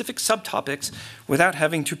specific subtopics without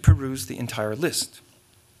having to peruse the entire list.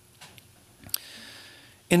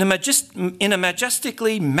 In a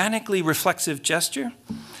majestically, manically reflexive gesture,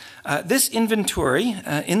 this inventory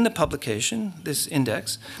in the publication, this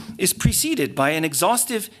index, is preceded by an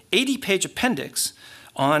exhaustive 80-page appendix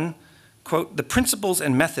on, quote, the principles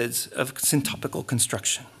and methods of syntopical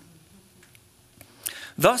construction.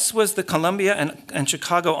 Thus was the Columbia and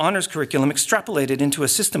Chicago honors curriculum extrapolated into a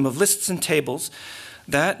system of lists and tables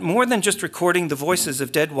that, more than just recording the voices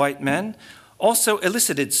of dead white men, also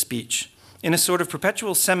elicited speech in a sort of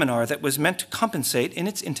perpetual seminar that was meant to compensate in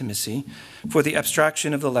its intimacy for the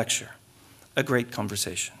abstraction of the lecture, a great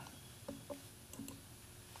conversation.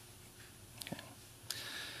 Okay.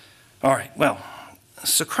 All right, well,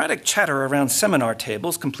 Socratic chatter around seminar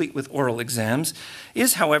tables, complete with oral exams,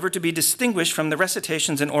 is, however, to be distinguished from the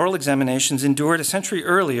recitations and oral examinations endured a century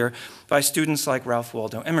earlier by students like Ralph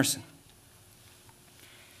Waldo Emerson.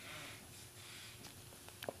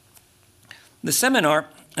 The seminar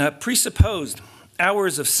presupposed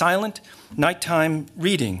hours of silent, nighttime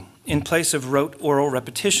reading in place of rote oral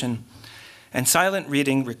repetition, and silent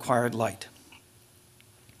reading required light.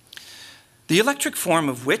 The electric form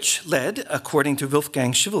of which led, according to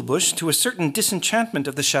Wolfgang Schivelbusch, to a certain disenchantment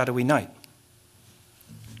of the shadowy night.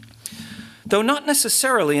 Though not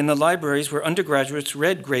necessarily in the libraries where undergraduates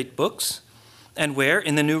read great books, and where,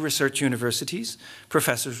 in the new research universities,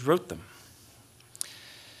 professors wrote them.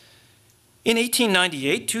 In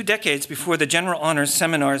 1898, 2 decades before the General Honors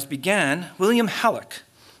Seminars began, William Halleck,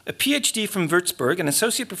 a PhD from Würzburg, an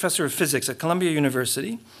associate professor of physics at Columbia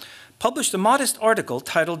University, published a modest article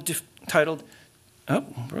titled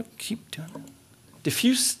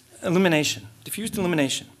Diffused Illumination,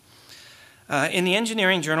 in the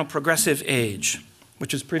engineering journal Progressive Age,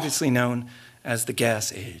 which was previously known as the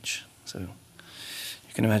Gas Age. So you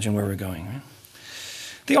can imagine where we're going, right?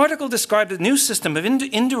 The article described a new system of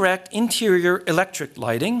indirect interior electric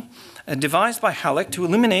lighting devised by Halleck to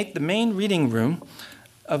illuminate the main reading room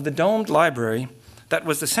of the domed library that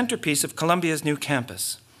was the centerpiece of Columbia's new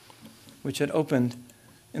campus, which had opened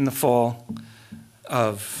in the fall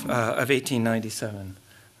of 1897.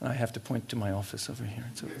 I have to point to my office over here.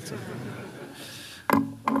 It's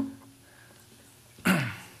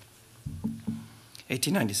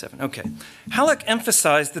 1897, okay. Halleck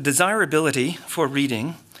emphasized the desirability for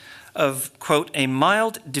reading of, quote, a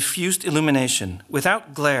mild, diffused illumination,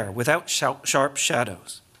 without glare, without sharp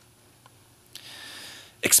shadows.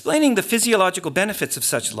 Explaining the physiological benefits of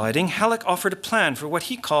such lighting, Halleck offered a plan for what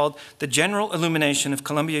he called the general illumination of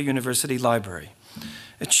Columbia University Library,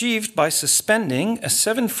 achieved by suspending a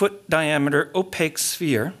 7-foot diameter opaque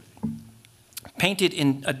sphere painted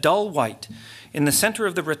in a dull white in the center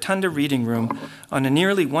of the rotunda reading room on a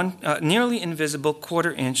nearly invisible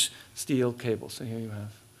 1/4-inch steel cable. So here you have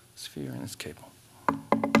a sphere and its cable.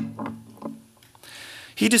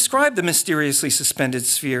 He described the mysteriously suspended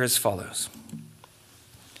sphere as follows.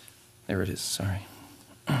 There it is, sorry.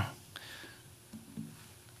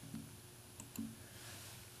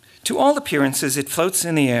 To all appearances, it floats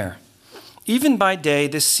in the air. Even by day,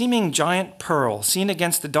 this seeming giant pearl, seen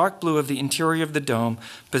against the dark blue of the interior of the dome,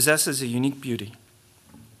 possesses a unique beauty.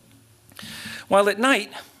 While at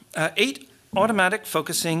night, 8 automatic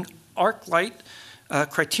focusing arc light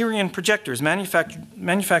criterion projectors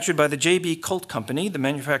manufactured by the J.B. Colt Company, the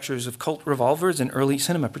manufacturers of Colt revolvers and early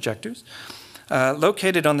cinema projectors,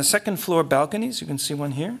 located on the 2nd floor balconies, you can see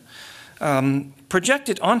one here,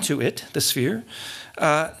 projected onto it, the sphere,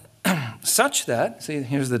 such that, see,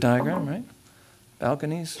 here's the diagram, right?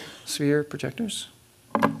 Balconies, sphere, projectors.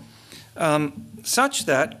 Such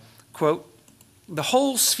that, quote, the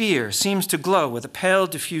whole sphere seems to glow with a pale,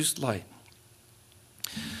 diffused light.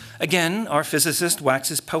 Again, our physicist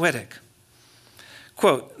waxes poetic.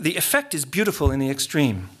 Quote, the effect is beautiful in the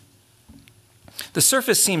extreme. The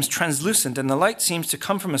surface seems translucent, and the light seems to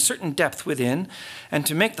come from a certain depth within and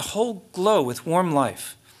to make the whole glow with warm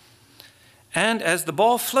life. And as the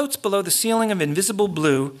ball floats below the ceiling of invisible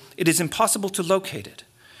blue, it is impossible to locate it,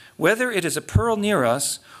 whether it is a pearl near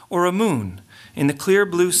us or a moon in the clear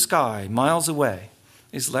blue sky miles away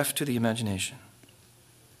is left to the imagination.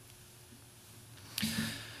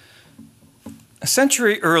 A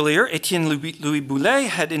century earlier, Etienne Louis Boullée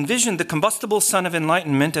had envisioned the combustible sun of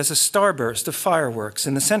enlightenment as a starburst of fireworks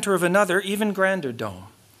in the center of another, even grander dome.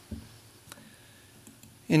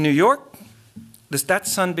 In New York, that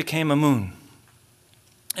sun became a moon,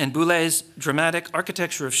 and Boulée's dramatic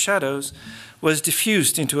architecture of shadows was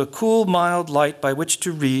diffused into a cool, mild light by which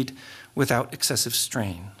to read without excessive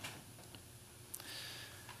strain.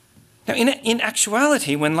 Now, in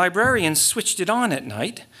actuality, when librarians switched it on at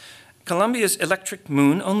night, Columbia's electric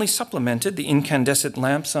moon only supplemented the incandescent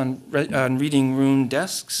lamps on reading room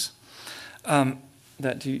desks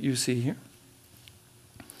that you see here.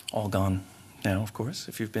 All gone now, of course,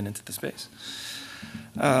 if you've been into the space.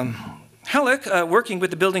 Halleck, working with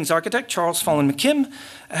the building's architect, Charles Follen McKim,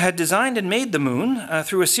 had designed and made the moon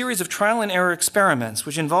through a series of trial and error experiments,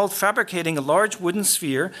 which involved fabricating a large wooden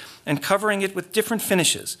sphere and covering it with different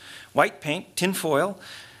finishes, white paint, tin foil,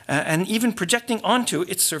 and even projecting onto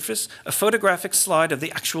its surface a photographic slide of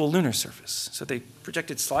the actual lunar surface. So they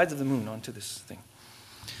projected slides of the moon onto this thing.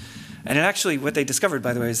 And it actually, what they discovered,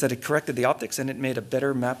 by the way, is that it corrected the optics and it made a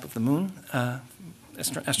better map of the moon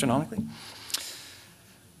astronomically.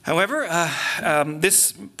 However,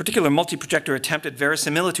 this particular multi-projector attempt at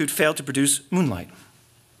verisimilitude failed to produce moonlight.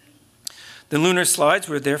 The lunar slides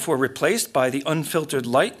were therefore replaced by the unfiltered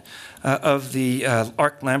light of the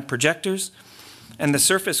arc lamp projectors, and the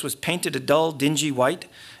surface was painted a dull, dingy white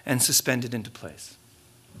and suspended into place.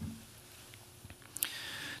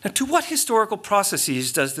 Now, to what historical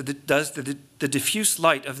processes does the diffuse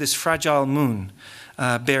light of this fragile moon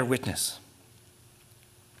bear witness?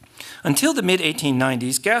 Until the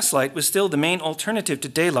mid-1890s, gaslight was still the main alternative to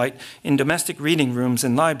daylight in domestic reading rooms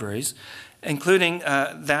and libraries, including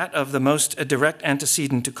that of the most direct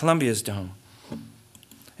antecedent to Columbia's dome.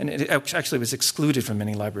 And it actually was excluded from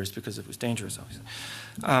many libraries because it was dangerous, obviously.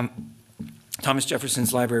 Thomas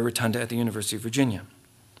Jefferson's Library Rotunda at the University of Virginia.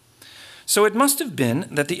 So it must have been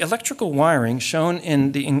that the electrical wiring shown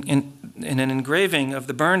in an engraving of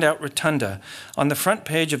the burned-out rotunda on the front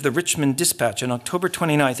page of the Richmond Dispatch on October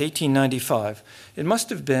 29, 1895, it must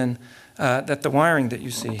have been that the wiring that you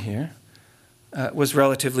see here was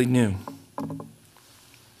relatively new.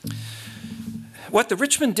 What the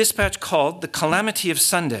Richmond Dispatch called the calamity of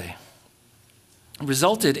Sunday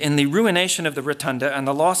resulted in the ruination of the rotunda and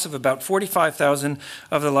the loss of about 45,000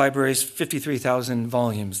 of the library's 53,000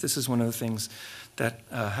 volumes. This is one of the things that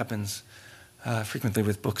happens frequently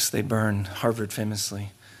with books. They burn. Harvard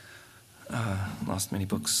famously lost many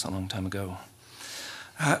books a long time ago.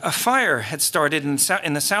 A fire had started in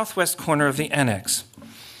the southwest corner of the annex.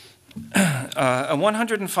 A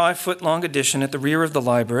 105-foot-long addition at the rear of the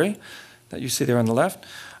library that you see there on the left,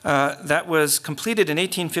 that was completed in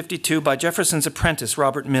 1852 by Jefferson's apprentice,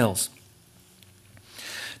 Robert Mills.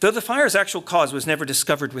 Though the fire's actual cause was never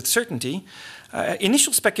discovered with certainty,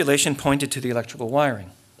 initial speculation pointed to the electrical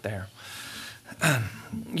wiring there,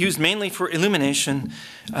 used mainly for illumination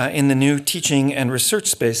in the new teaching and research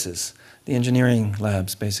spaces, the engineering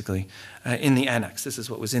labs, basically, in the annex. This is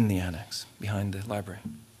what was in the annex behind the library.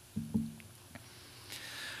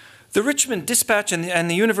 The Richmond Dispatch and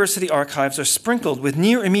the university archives are sprinkled with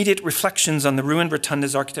near immediate reflections on the ruined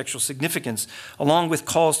rotunda's architectural significance, along with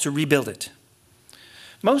calls to rebuild it.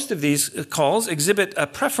 Most of these calls exhibit a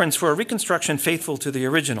preference for a reconstruction faithful to the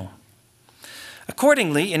original.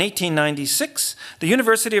 Accordingly, in 1896, the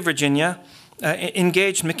University of Virginia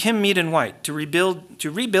engaged McKim, Mead & White to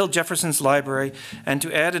rebuild Jefferson's library and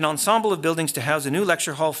to add an ensemble of buildings to house a new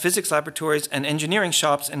lecture hall, physics laboratories, and engineering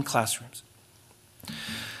shops and classrooms,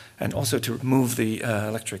 and also to remove the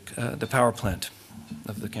the power plant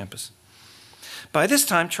of the campus. By this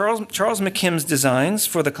time, Charles McKim's designs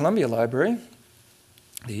for the Columbia Library,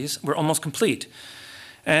 these, were almost complete.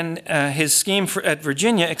 And his scheme at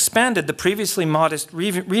Virginia expanded the previously modest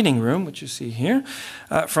reading room, which you see here,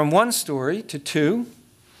 from 1 story to 2,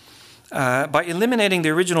 by eliminating the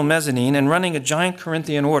original mezzanine and running a giant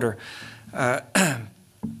Corinthian order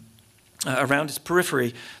around its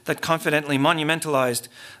periphery that confidently monumentalized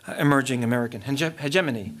emerging American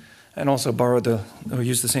hegemony, and also borrowed or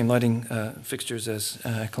used the same lighting fixtures as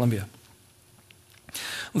Columbia.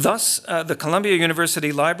 Thus, the Columbia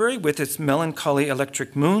University Library, with its melancholy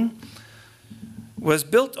electric moon, was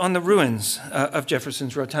built on the ruins of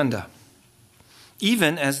Jefferson's Rotunda,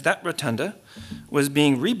 even as that rotunda was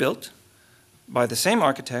being rebuilt by the same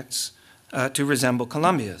architects to resemble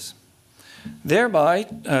Columbia's, thereby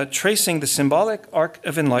tracing the symbolic arc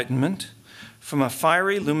of enlightenment from a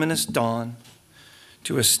fiery, luminous dawn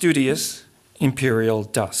to a studious, imperial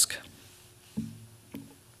dusk.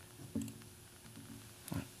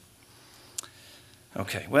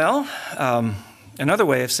 Okay, well, another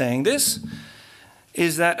way of saying this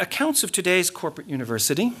is that accounts of today's corporate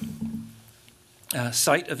university,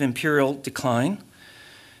 site of imperial decline,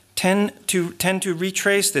 tend to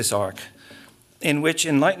retrace this arc in which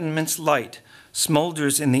Enlightenment's light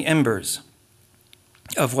smolders in the embers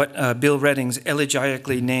of what Bill Reddings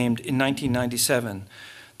elegically named in 1997,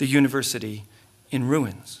 the university in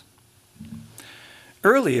ruins.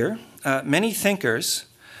 Earlier, many thinkers,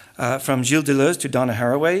 from Gilles Deleuze to Donna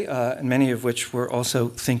Haraway, and many of which were also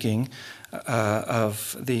thinking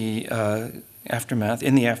of the aftermath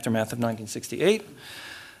of 1968,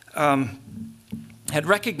 had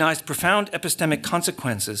recognized profound epistemic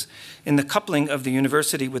consequences in the coupling of the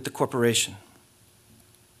university with the corporation,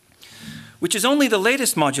 which is only the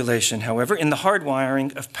latest modulation, however, in the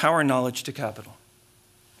hardwiring of power knowledge to capital.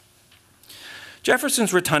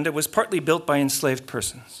 Jefferson's Rotunda was partly built by enslaved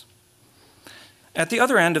persons. At the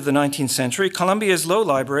other end of the 19th century, Columbia's Low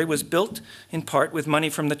Library was built in part with money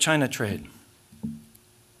from the China trade.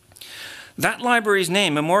 That library's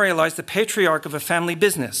name memorialized the patriarch of a family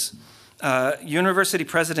business, University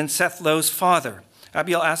President Seth Lowe's father,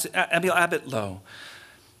 Abiel Abbott Lowe.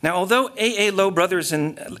 Now, although A.A. Lowe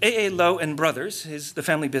and Brothers, the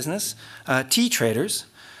family business, tea traders,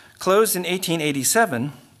 closed in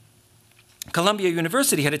 1887, Columbia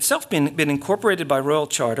University had itself been incorporated by royal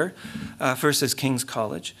charter, first as King's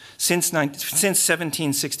College, since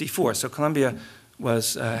 1764. So Columbia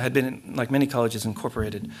had been, like many colleges,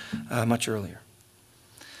 incorporated much earlier.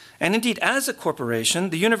 And indeed, as a corporation,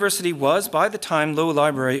 the university was, by the time Low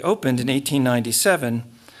Library opened in 1897,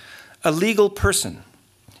 a legal person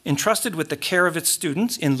entrusted with the care of its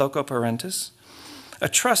students in loco parentis, a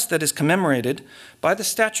trust that is commemorated by the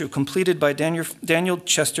statue completed by Daniel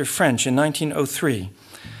Chester French in 1903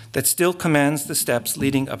 that still commands the steps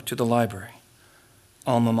leading up to the library,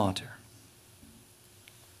 alma mater.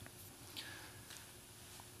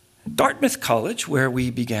 Dartmouth College, where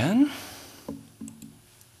we began,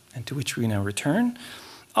 to which we now return,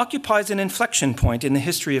 occupies an inflection point in the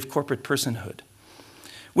history of corporate personhood,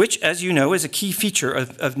 which, as you know, is a key feature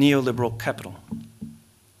of neoliberal capital.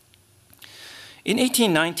 In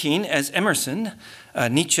 1819, as Emerson,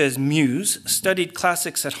 Nietzsche's muse, studied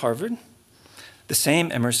classics at Harvard, the same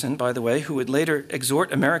Emerson, by the way, who would later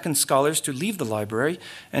exhort American scholars to leave the library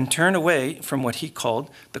and turn away from what he called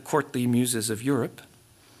the courtly muses of Europe.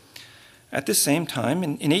 At the same time,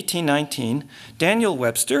 in 1819, Daniel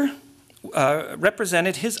Webster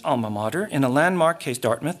represented his alma mater in a landmark case,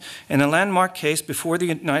 Dartmouth, in a landmark case before the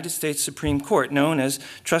United States Supreme Court known as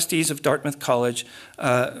Trustees of Dartmouth College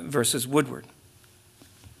versus Woodward.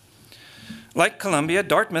 Like Columbia,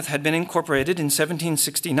 Dartmouth had been incorporated in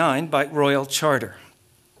 1769 by royal charter.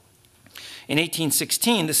 In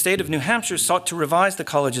 1816, the state of New Hampshire sought to revise the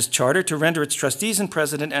college's charter to render its trustees and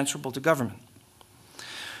president answerable to government.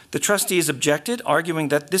 The trustees objected, arguing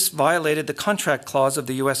that this violated the contract clause of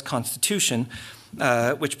the U.S. Constitution,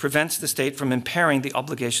 which prevents the state from impairing the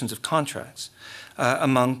obligations of contracts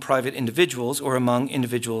among private individuals or among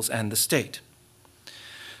individuals and the state.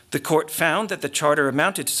 The court found that the charter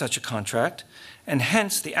amounted to such a contract, and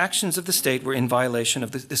hence the actions of the state were in violation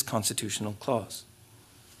of this constitutional clause.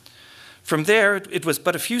 From there, it was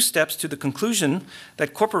but a few steps to the conclusion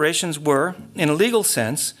that corporations were, in a legal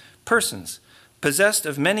sense, persons, possessed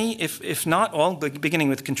of many, if not all, beginning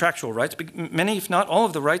with contractual rights, many, if not all,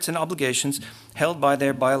 of the rights and obligations held by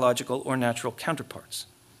their biological or natural counterparts.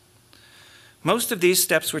 Most of these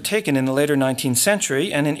steps were taken in the later 19th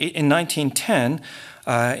century, and in 1910,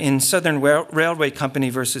 in Southern Railway Company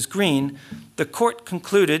versus Green, the court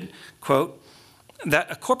concluded, quote,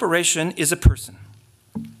 that a corporation is a person.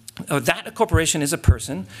 That a corporation is a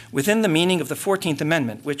person within the meaning of the 14th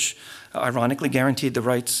Amendment, which ironically guaranteed the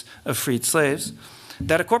rights of freed slaves.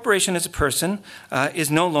 That a corporation is a person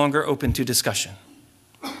is no longer open to discussion.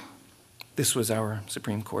 This was our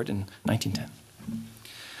Supreme Court in 1910.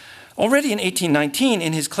 Already in 1819,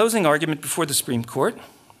 in his closing argument before the Supreme Court,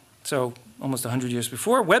 so almost 100 years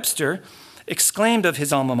before, Webster exclaimed of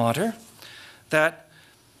his alma mater that,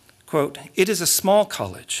 quote, "It is a small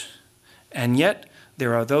college, and yet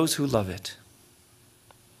there are those who love it."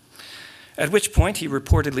 At which point he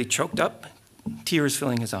reportedly choked up, tears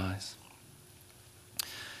filling his eyes.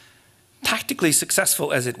 Tactically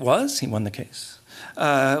successful as it was, he won the case.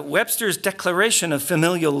 Webster's declaration of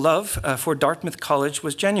familial love for Dartmouth College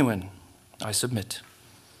was genuine, I submit.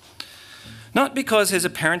 Not because his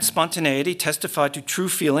apparent spontaneity testified to true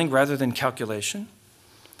feeling rather than calculation,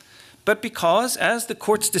 but because, as the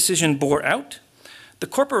court's decision bore out, the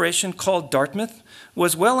corporation called Dartmouth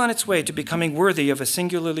was well on its way to becoming worthy of a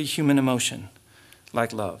singularly human emotion,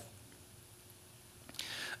 like love.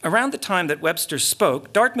 Around the time that Webster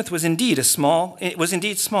spoke, Dartmouth was indeed small,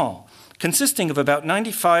 consisting of about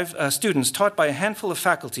 95 students taught by a handful of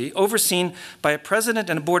faculty, overseen by a president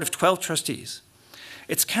and a board of 12 trustees.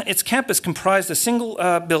 Its campus comprised a single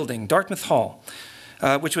building, Dartmouth Hall,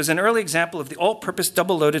 which was an early example of the all-purpose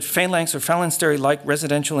double-loaded phalanx or phalanstery-like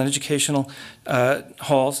residential and educational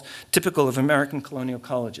halls typical of American colonial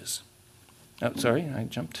colleges. Oh, sorry, I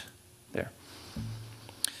jumped there.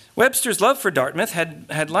 Webster's love for Dartmouth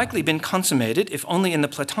had likely been consummated, if only in the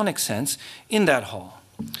Platonic sense, in that hall,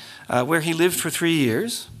 where he lived for 3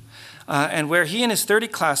 years, and where he and his 30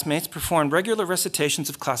 classmates performed regular recitations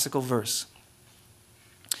of classical verse.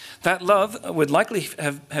 That love would likely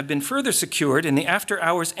have been further secured in the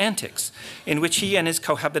after-hours antics in which he and his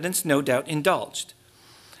cohabitants no doubt indulged,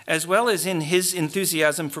 as well as in his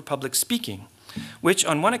enthusiasm for public speaking, which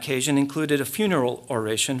on one occasion included a funeral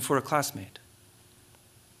oration for a classmate.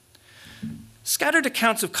 Scattered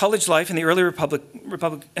accounts of college life in the early Republic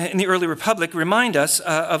remind us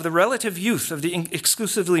of the relative youth of the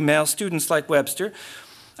exclusively male students like Webster,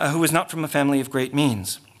 who was not from a family of great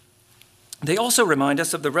means. They also remind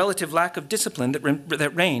us of the relative lack of discipline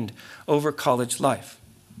that reigned over collegiate life.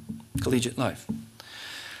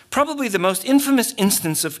 Probably the most infamous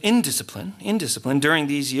instance of indiscipline during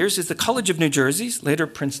these years is the College of New Jersey's, later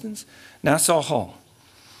Princeton's, Nassau Hall,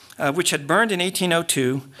 which had burned in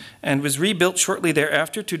 1802 and was rebuilt shortly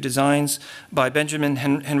thereafter to designs by Benjamin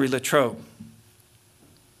Henry Latrobe.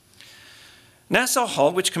 Nassau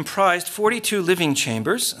Hall, which comprised 42 living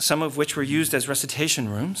chambers, some of which were used as recitation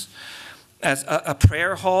rooms, as a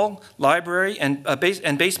prayer hall, library, and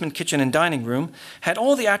basement kitchen and dining room, had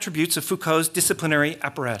all the attributes of Foucault's disciplinary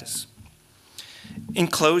apparatus.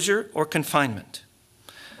 Enclosure or confinement,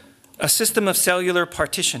 a system of cellular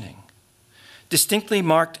partitioning, distinctly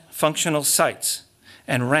marked functional sites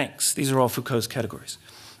and ranks, these are all Foucault's categories,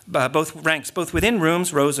 both within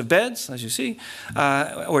rooms, rows of beds, as you see,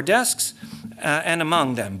 or desks, and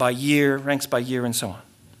among them, by year, ranks by year, and so on.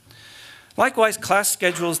 Likewise, class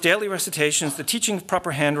schedules, daily recitations, the teaching of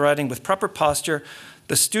proper handwriting with proper posture,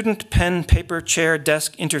 the student pen, paper, chair,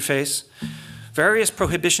 desk interface, various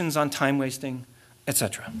prohibitions on time wasting,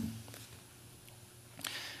 etc.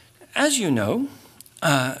 As you know,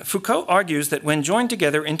 Foucault argues that when joined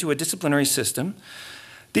together into a disciplinary system,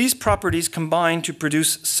 these properties combine to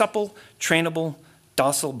produce supple, trainable,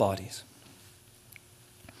 docile bodies.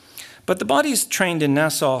 But the bodies trained in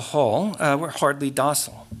Nassau Hall were hardly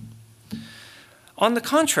docile. On the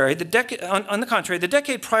contrary, the decade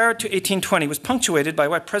prior to 1820 was punctuated by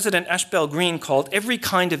what President Ashbel Green called every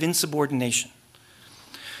kind of insubordination.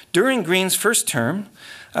 During Green's first term,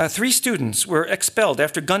 3 students were expelled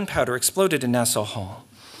after gunpowder exploded in Nassau Hall.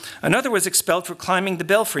 Another was expelled for climbing the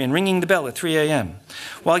belfry and ringing the bell at 3 a.m.,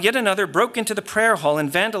 while yet another broke into the prayer hall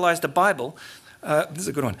and vandalized a Bible, this is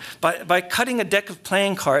a good one, by cutting a deck of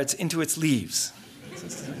playing cards into its leaves.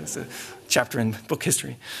 It's a chapter in book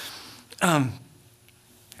history.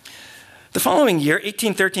 The following year,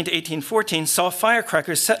 1813 to 1814, saw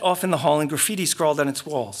firecrackers set off in the hall and graffiti scrawled on its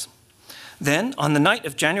walls. Then, on the night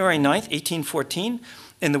of January 9th, 1814,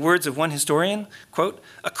 in the words of one historian, quote,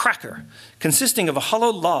 a cracker consisting of a hollow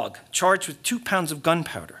log charged with 2 pounds of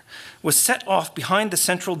gunpowder was set off behind the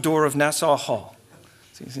central door of Nassau Hall.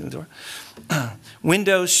 See the door?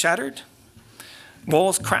 Windows shattered,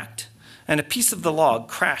 walls cracked, and a piece of the log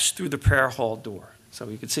crashed through the prayer hall door. So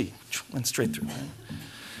you could see, went straight through. Right?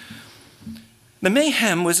 The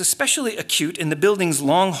mayhem was especially acute in the building's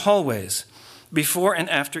long hallways before and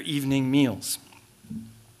after evening meals.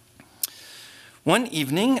 One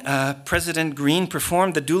evening, President Green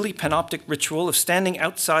performed the duly panoptic ritual of standing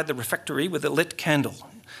outside the refectory with a lit candle,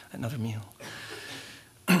 another meal.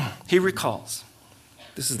 He recalls,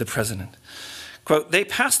 this is the president, quote, they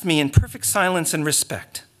passed me in perfect silence and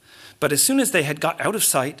respect, but as soon as they had got out of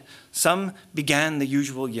sight, some began the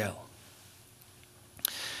usual yell.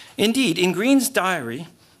 Indeed, in Green's diary,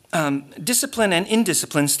 discipline and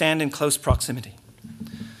indiscipline stand in close proximity.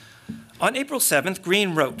 On April 7th,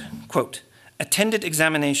 Green wrote, quote, attended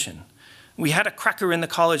examination. We had a cracker in the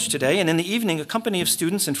college today, and in the evening, a company of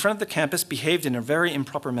students in front of the campus behaved in a very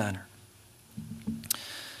improper manner.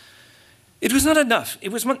 It was not enough.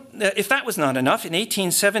 If that was not enough, in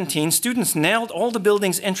 1817, students nailed all the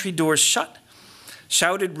building's entry doors shut,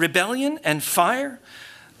 shouted rebellion and fire,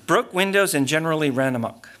 broke windows, and generally ran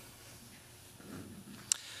amok.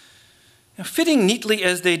 Now, fitting neatly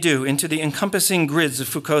as they do into the encompassing grids of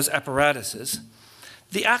Foucault's apparatuses,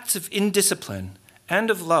 the acts of indiscipline and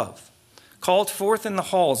of love called forth in the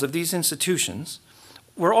halls of these institutions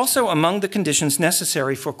were also among the conditions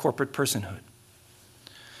necessary for corporate personhood.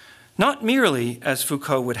 Not merely, as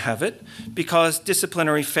Foucault would have it, because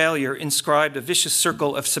disciplinary failure inscribed a vicious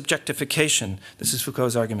circle of subjectification, this is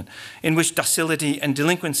Foucault's argument, in which docility and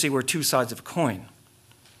delinquency were 2 sides of a coin.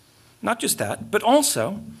 Not just that, but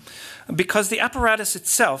also because the apparatus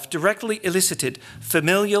itself directly elicited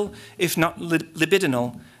familial, if not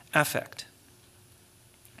libidinal, affect.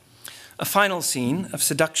 A final scene of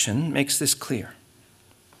seduction makes this clear.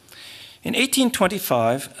 In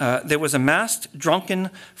 1825, there was a masked, drunken,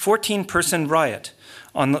 14-person riot,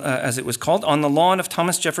 as it was called, on the lawn of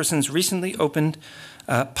Thomas Jefferson's recently opened,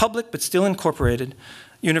 public but still incorporated,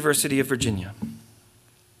 University of Virginia.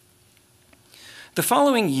 The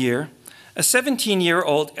following year, a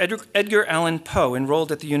 17-year-old Edgar Allan Poe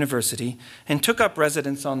enrolled at the university and took up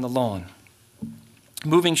residence on the lawn,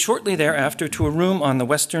 moving shortly thereafter to a room on the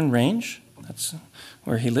Western Range, that's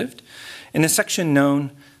where he lived, in a section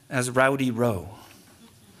known as Rowdy Row.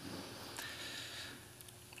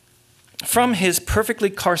 From his perfectly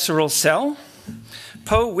carceral cell,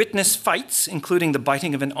 Poe witnessed fights, including the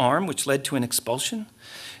biting of an arm, which led to an expulsion,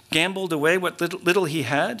 gambled away what little he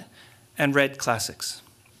had, and read classics.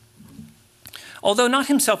 Although not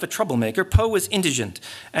himself a troublemaker, Poe was indigent,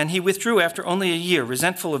 and he withdrew after only a year,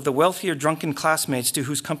 resentful of the wealthier, drunken classmates to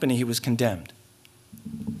whose company he was condemned.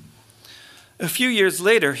 A few years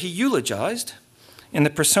later, he eulogized, in the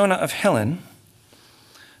persona of Helen,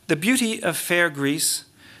 the beauty of fair Greece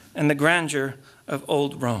and the grandeur of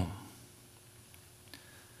old Rome.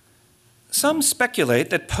 Some speculate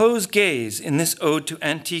that Poe's gaze in this ode to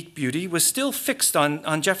antique beauty was still fixed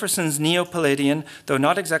on Jefferson's Neo-Palladian, though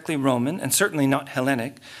not exactly Roman, and certainly not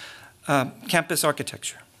Hellenic, campus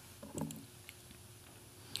architecture.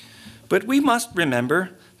 But we must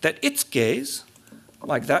remember that its gaze,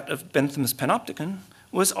 like that of Bentham's Panopticon,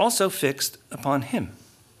 was also fixed upon him.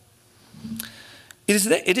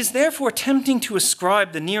 It is therefore tempting to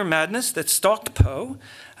ascribe the near madness that stalked Poe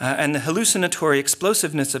and the hallucinatory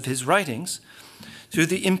explosiveness of his writings to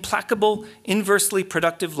the implacable, inversely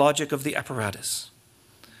productive logic of the apparatus,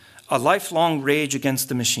 a lifelong rage against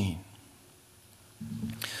the machine.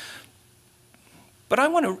 But I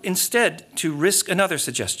want to instead to risk another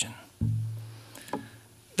suggestion,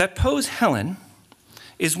 that Poe's Helen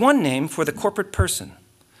is one name for the corporate person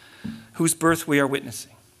whose birth we are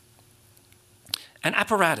witnessing. An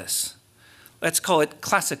apparatus, let's call it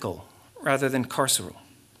classical rather than carceral,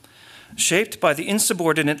 shaped by the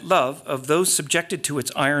insubordinate love of those subjected to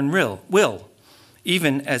its iron will,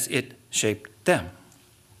 even as it shaped them.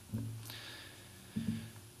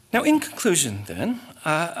 Now, in conclusion, then,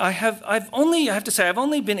 I've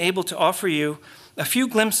only been able to offer you a few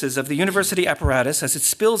glimpses of the university apparatus as it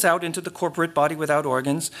spills out into the corporate body without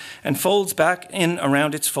organs and folds back in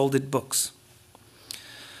around its folded books.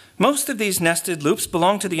 Most of these nested loops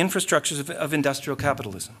belong to the infrastructures of industrial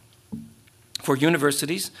capitalism. For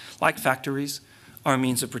universities, like factories, are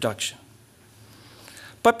means of production.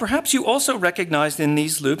 But perhaps you also recognized in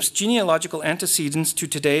these loops genealogical antecedents to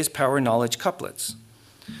today's power-knowledge couplets.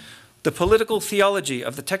 The political theology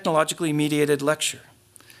of the technologically mediated lecture,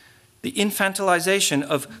 the infantilization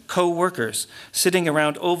of co-workers sitting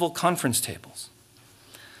around oval conference tables,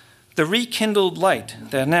 the rekindled light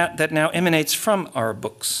that now emanates from our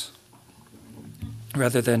books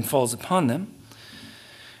rather than falls upon them,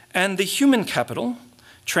 and the human capital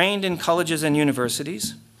trained in colleges and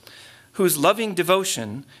universities whose loving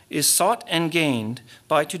devotion is sought and gained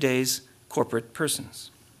by today's corporate persons.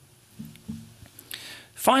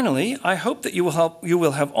 Finally, I hope that you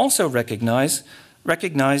will have also recognized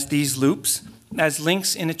these loops as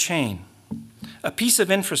links in a chain, a piece of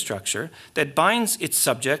infrastructure that binds its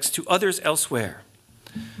subjects to others elsewhere.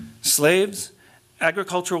 Slaves,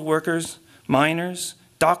 agricultural workers, miners,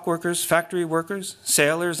 dock workers, factory workers,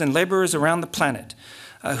 sailors, and laborers around the planet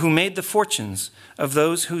who made the fortunes of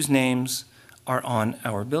those whose names are on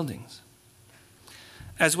our buildings.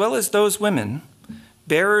 As well as those women,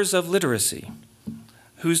 bearers of literacy,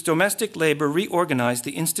 whose domestic labor reorganized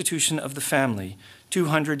the institution of the family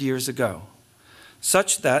 200 years ago,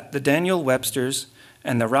 such that the Daniel Websters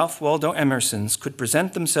and the Ralph Waldo Emersons could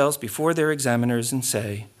present themselves before their examiners and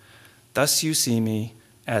say, "Thus you see me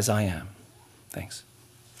as I am." Thanks.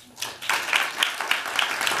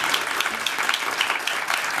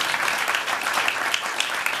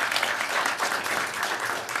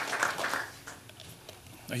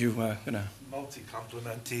 Are you going to?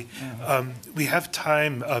 Multi-complimenti. We have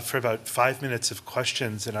time for about 5 minutes of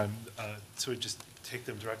questions, and so we just take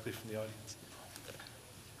them directly from the audience.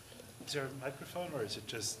 Is there a microphone, or is it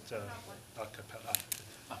just a cappella?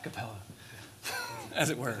 A cappella, as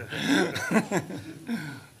it were.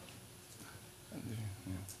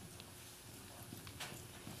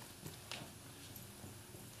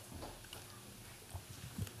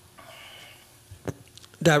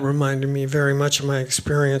 That reminded me very much of my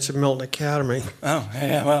experience at Milton Academy. Oh,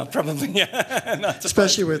 yeah, well, probably, yeah. Not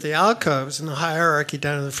especially with the alcoves and the hierarchy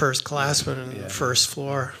down in the first classman and the first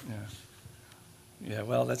floor. Yeah,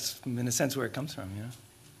 well, that's in a sense where it comes from,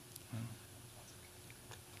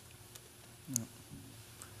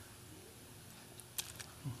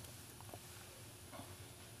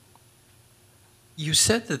 You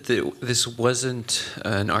said that this wasn't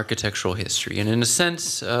an architectural history, and in a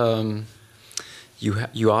sense,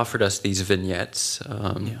 you offered us these vignettes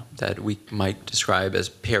that we might describe as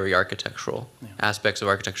peri-architectural aspects of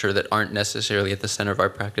architecture that aren't necessarily at the center of our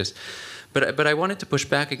practice. But I wanted to push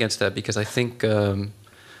back against that because I think, I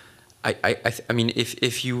mean,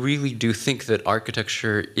 if you really do think that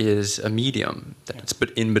architecture is a medium that's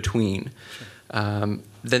in between,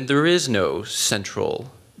 then there is no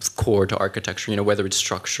central core to architecture, whether it's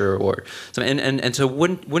structure or something. And so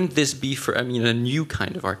wouldn't this be for, a new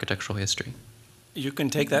kind of architectural history? You can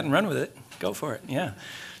take that and run with it. Go for it. Yeah,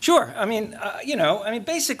 sure.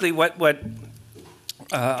 Basically, what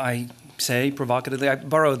I say provocatively, I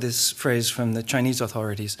borrow this phrase from the Chinese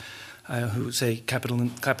authorities, who say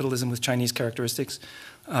capitalism with Chinese characteristics.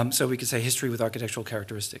 So we could say history with architectural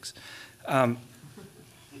characteristics. But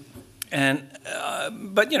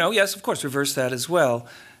yes, of course, reverse that as well.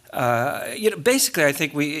 Basically, I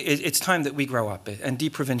think it's time that we grow up and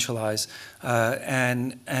deprovincialize,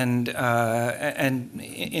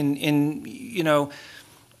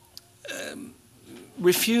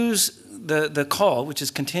 refuse the call, which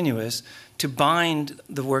is continuous, to bind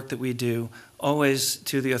the work that we do always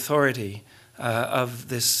to the authority of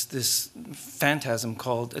this phantasm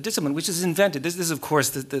called a discipline, which is invented. This is, of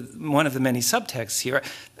course, one of the many subtexts here.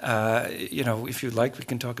 If you'd like, we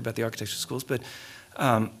can talk about the architecture schools, but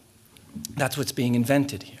That's what's being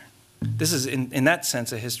invented here. This is, in that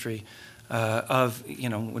sense, a history of,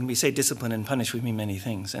 when we say discipline and punish, we mean many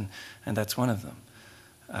things, and that's one of them.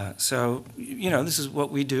 So, this is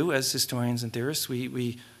what we do as historians and theorists.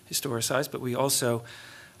 We historicize, but we also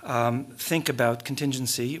think about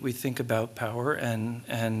contingency. We think about power and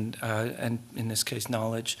in this case,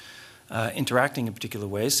 knowledge, interacting in particular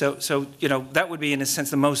ways. So that would be, in a sense,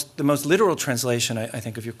 the most literal translation, I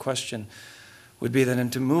think, of your question would be then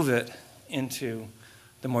to move it into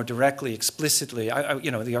the more directly, explicitly,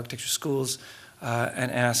 the architecture schools,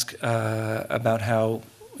 and ask about how,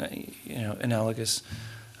 analogous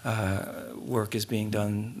work is being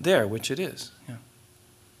done there, which it is. Yeah.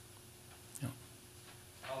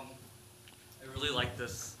 I really like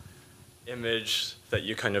this image that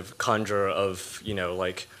you kind of conjure of,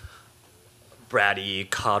 like bratty,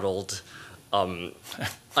 coddled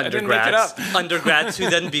undergrads who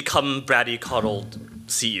then become bratty, coddled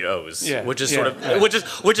CEOs, which is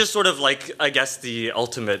sort of like, I guess, the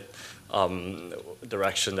ultimate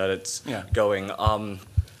direction that it's going.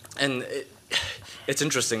 And it's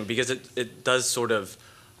interesting because it does sort of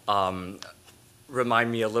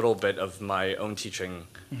remind me a little bit of my own teaching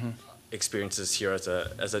experiences here as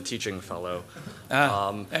a teaching fellow.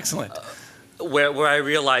 Excellent. Where I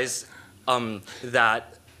realize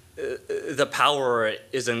that the power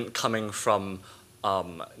isn't coming from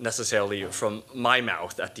necessarily from my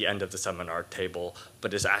mouth at the end of the seminar table,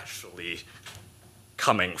 but is actually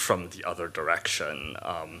coming from the other direction.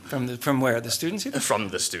 From where? The students? From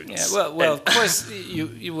the students. Yeah, well, of course,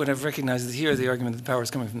 you would have recognized that here the argument that the power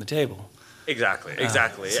is coming from the table. Exactly.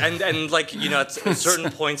 And like, at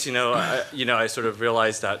certain points, I sort of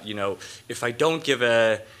realized that, if I don't give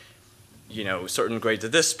a, certain grade to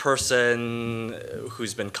this person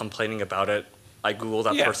who's been complaining about it, I Google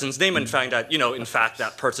that person's name and find out, in fact,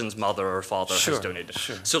 that person's mother or father has donated.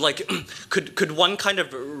 Sure. So, like, could one kind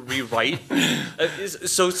of rewrite? That's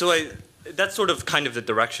sort of kind of the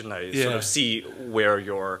direction I sort of see where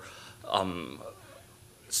your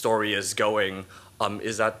story is going.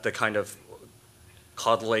 Is that the kind of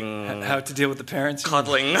coddling? How to deal with the parents?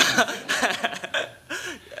 Coddling.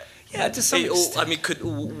 Yeah, to some extent. I mean, could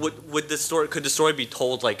the story be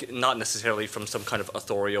told, like, not necessarily from some kind of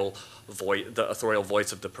authorial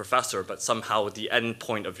voice of the professor, but somehow the end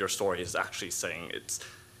point of your story is actually saying it's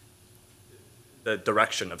the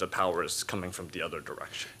direction of the power is coming from the other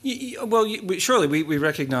direction? Well, surely we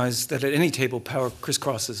recognize that at any table, power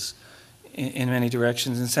crisscrosses in many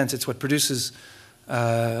directions. In a sense, it's what produces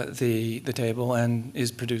the table and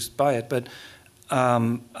is produced by it. But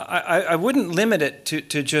I wouldn't limit it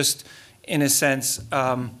to just, in a sense,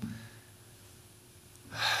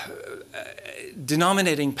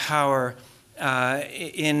 denominating power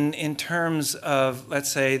in terms of, let's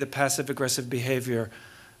say, the passive-aggressive behavior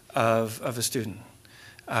of a student,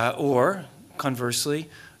 or conversely,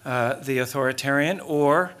 the authoritarian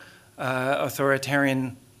or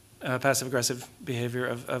authoritarian passive-aggressive behavior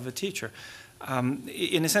of a teacher.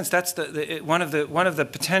 In a sense, that's one of the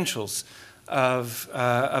potentials of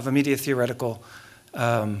a media theoretical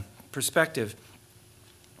perspective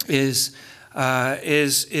is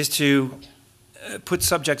to put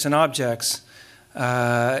subjects and objects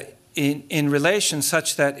in relation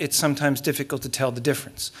such that it's sometimes difficult to tell the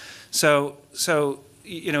difference. So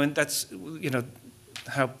and that's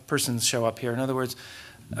how persons show up here. In other words,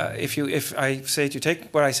 if I say to you,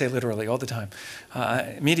 take what I say literally all the time,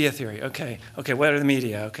 media theory. Okay, what are the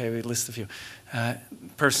media? Okay, we list a few.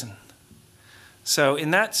 Person. So in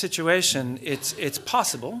that situation, it's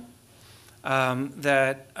possible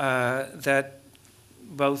that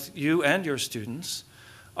both you and your students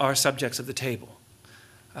are subjects of the table.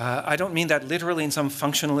 I don't mean that literally in some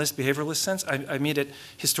functionalist, behavioralist sense. I mean it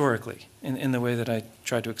historically in the way that I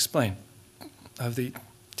tried to explain of the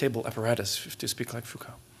table apparatus, to speak like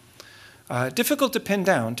Foucault. Difficult to pin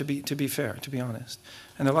down, to be fair, to be honest.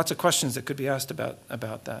 And there are lots of questions that could be asked about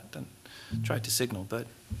that and tried to signal, but,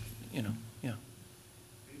 yeah.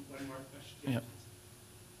 One more question. Yeah.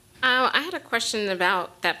 I had a question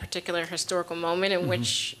about that particular historical moment in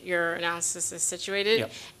which your analysis is situated,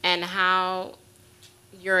 and how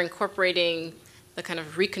you're incorporating the kind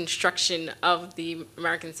of reconstruction of the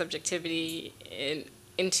American subjectivity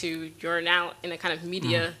into your in a kind of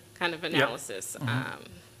media kind of analysis.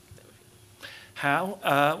 How?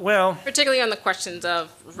 Well, particularly on the questions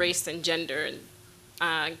of race and gender,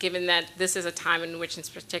 given that this is a time in which,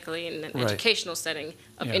 particularly in an educational setting,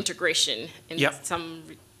 of integration in some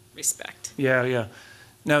respect. Yeah.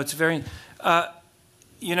 No, it's very, there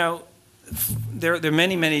are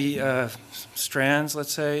many strands,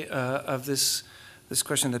 let's say, of this this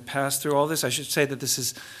question that passed through all this. I should say that this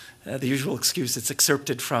is the usual excuse. It's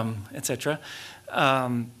excerpted from, etc.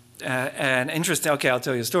 And interesting, okay, I'll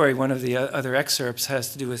tell you a story. One of the other excerpts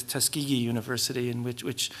has to do with Tuskegee University, in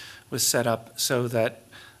which was set up so that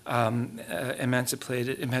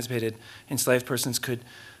emancipated enslaved persons could,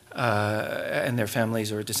 and their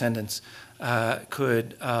families or descendants,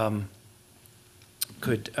 could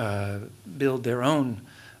build their own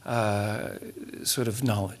sort of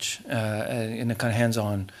knowledge in a kind of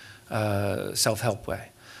hands-on self-help way.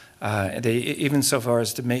 They even so far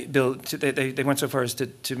as to they went so far as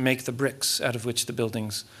to make the bricks out of which the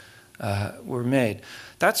buildings were made.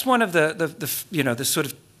 That's one of the sort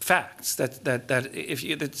of facts that's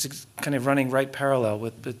kind of running right parallel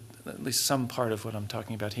with at least some part of what I'm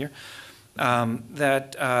talking about here.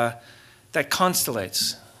 That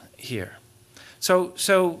constellates here. So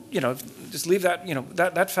just leave that.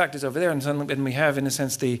 That fact is over there, and we have, in a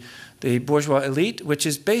sense, the bourgeois elite, which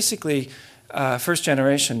is basically first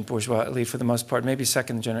generation bourgeois elite for the most part, maybe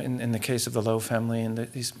second generation in the case of the Lowe family and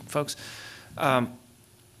these folks,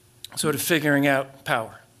 sort of figuring out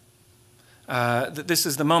power. This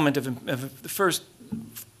is the moment of the first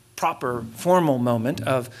proper formal moment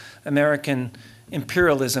of American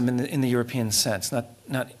imperialism in the European sense, not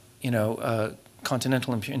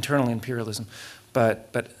continental internal imperialism, but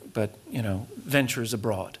ventures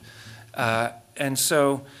abroad, and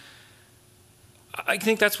so I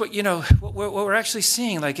think that's what what we're actually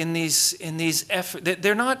seeing, like in these efforts.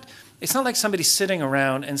 They're not. It's not like somebody sitting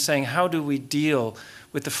around and saying, how do we deal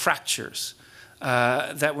with the fractures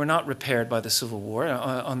that were not repaired by the Civil War?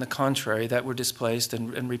 On the contrary, that were displaced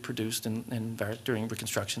and reproduced during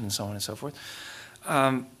Reconstruction and so on and so forth.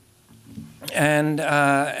 And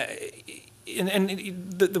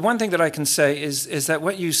the one thing that I can say is that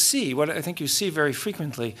what I think you see very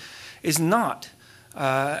frequently, is not,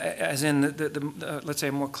 as in let's say,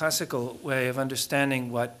 a more classical way of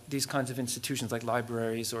understanding what these kinds of institutions like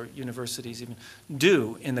libraries or universities even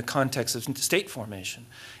do in the context of state formation,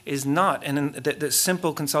 is not the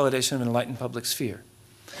simple consolidation of an enlightened public sphere.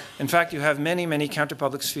 In fact, you have many, many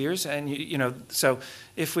counter-public spheres, and so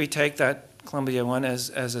if we take that Columbia one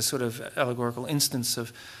as a sort of allegorical instance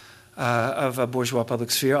of a bourgeois public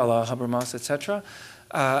sphere, a la Habermas, etc.,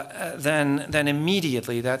 then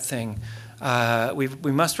immediately that thing,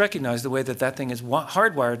 we must recognize the way that thing is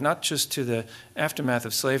hardwired not just to the aftermath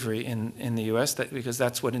of slavery in the U.S., because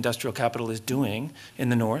that's what industrial capital is doing in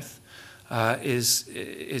the North,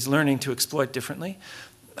 is learning to exploit differently,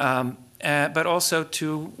 but also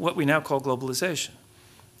to what we now call globalization,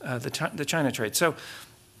 the China trade. So,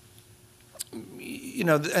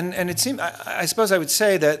 and it seems, I suppose I would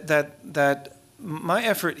say that my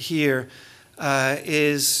effort here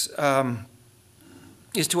is to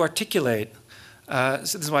articulate. So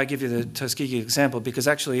this is why I give you the Tuskegee example, because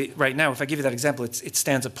actually, right now, if I give you that example, it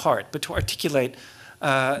stands apart. But to articulate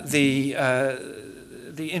the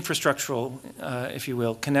infrastructural, if you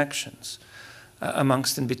will, connections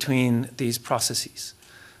amongst and between these processes.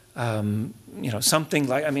 Something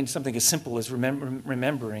like, something as simple as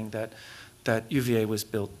remembering that UVA was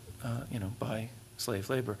built, by slave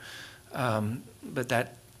labor, but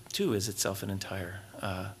that too is itself an entire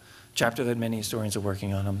chapter that many historians are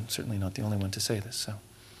working on. I'm certainly not the only one to say this. So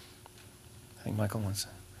I think Michael wants a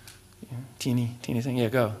teeny thing. Yeah,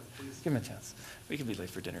 go. Give him a chance. We can be late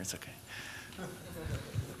for dinner. It's okay.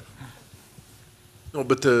 No,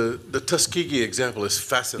 but the Tuskegee example is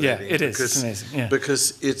fascinating. Yeah, it is. It's amazing. Yeah.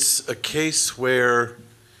 Because it's a case where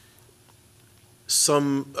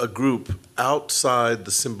a group outside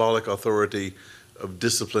the symbolic authority of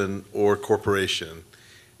discipline or corporation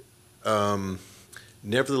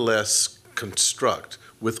nevertheless construct,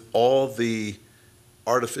 with all the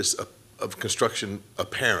artifice of construction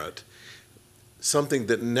apparent, something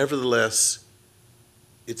that nevertheless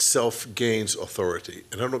itself gains authority.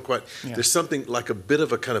 And I don't know quite, there's something like a bit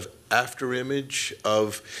of a kind of after image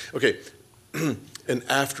of, an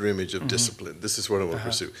after image of discipline. This is what I want to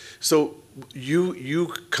pursue. So you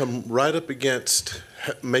come right up against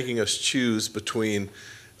making us choose between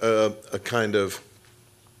a kind of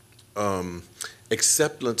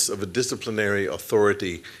acceptance of a disciplinary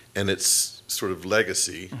authority and its sort of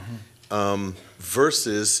legacy,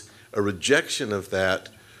 versus a rejection of that,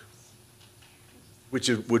 which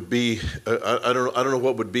would be, I don't know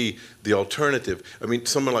what would be the alternative. I mean,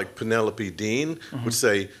 someone like Penelope Dean would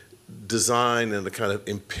say design and the kind of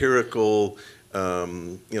empirical,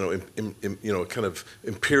 kind of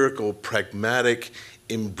empirical, pragmatic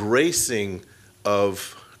embracing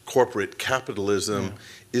of corporate capitalism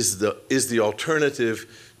is the alternative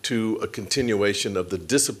to a continuation of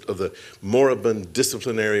the moribund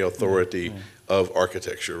disciplinary authority of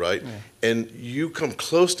architecture, right? Yeah. And you come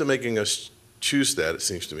close to making us choose that, it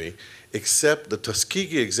seems to me, except the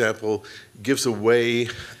Tuskegee example gives a way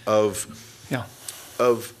of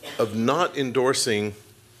not endorsing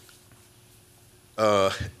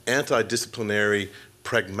anti-disciplinary,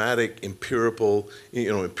 pragmatic, empirical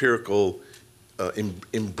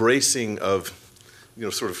embracing of,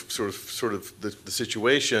 sort of the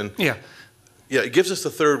situation. Yeah. Yeah, it gives us the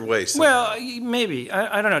third way. Somehow. Well, maybe.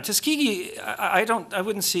 I don't know. Tuskegee, I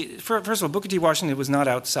wouldn't see. First of all, Booker T. Washington was not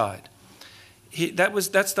outside.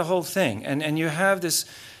 That's the whole thing, and you have this.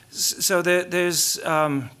 So it's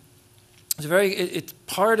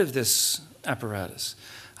part of this apparatus.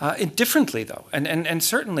 Differently though, and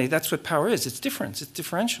certainly that's what power is. It's difference. It's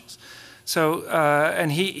differentials. So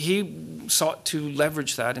and he sought to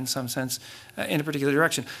leverage that in some sense in a particular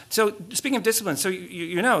direction. So speaking of discipline, so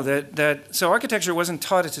you know that so architecture wasn't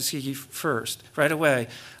taught at Tuskegee first right away,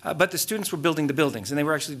 but the students were building the buildings and they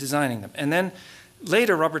were actually designing them. And then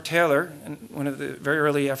later, Robert Taylor, one of the very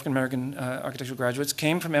early African American architectural graduates,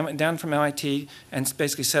 came down from MIT and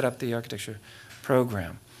basically set up the architecture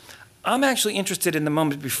program. I'm actually interested in the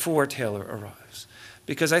moment before Taylor arrives,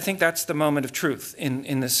 because I think that's the moment of truth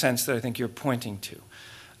in the sense that I think you're pointing to.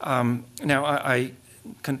 Now, I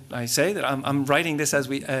say that I'm writing this as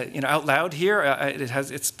we, out loud here.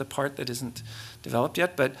 It's the part that isn't developed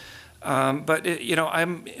yet, but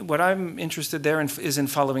what I'm interested there is in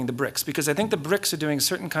following the bricks, because I think the bricks are doing a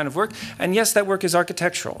certain kind of work, and yes, that work is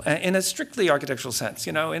architectural in a strictly architectural sense.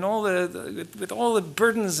 In all with all the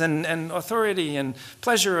burdens and authority and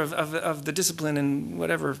pleasure of the discipline and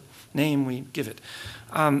whatever name we give it.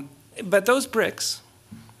 But those bricks,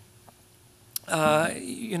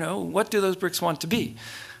 what do those bricks want to be?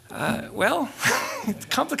 Well, it's a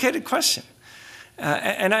complicated question.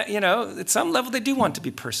 At some level, they do want to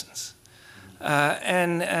be persons, but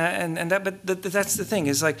that's the thing.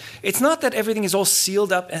 Is like it's not that everything is all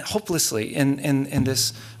sealed up hopelessly in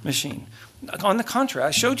this machine. On the contrary,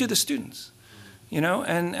 I showed you the students,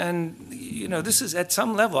 this is at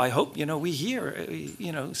some level. I hope we hear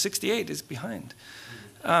 68 is behind,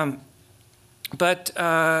 but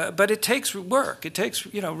it takes work. It takes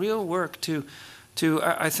real work to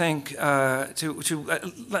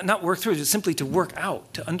not work through, simply to work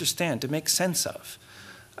out, to understand, to make sense of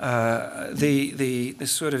the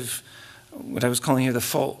sort of what I was calling here the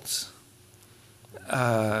faults,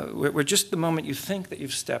 where just the moment you think that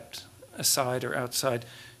you've stepped aside or outside,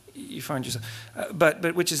 you find yourself.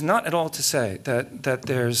 But which is not at all to say that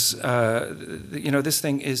there's this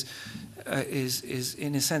thing is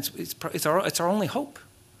in a sense it's our only hope.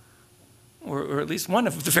 Or at least one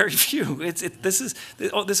of the very few.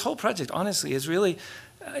 This whole project, honestly, is really,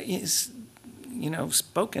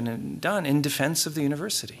 spoken and done in defense of the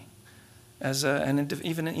university,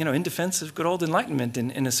 even in defense of good old Enlightenment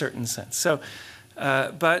in a certain sense. So,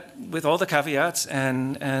 but with all the caveats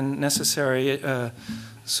and necessary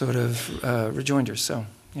rejoinders. So,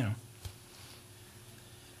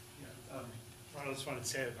 I just wanted to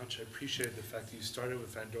say how much I appreciate the fact that you started with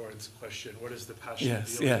Van Doren's question, what is the passion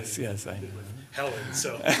yes, of the yes, I know. with Helen,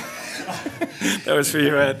 so. That was for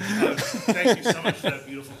you, Ed. Thank you so much for that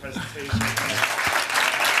beautiful presentation.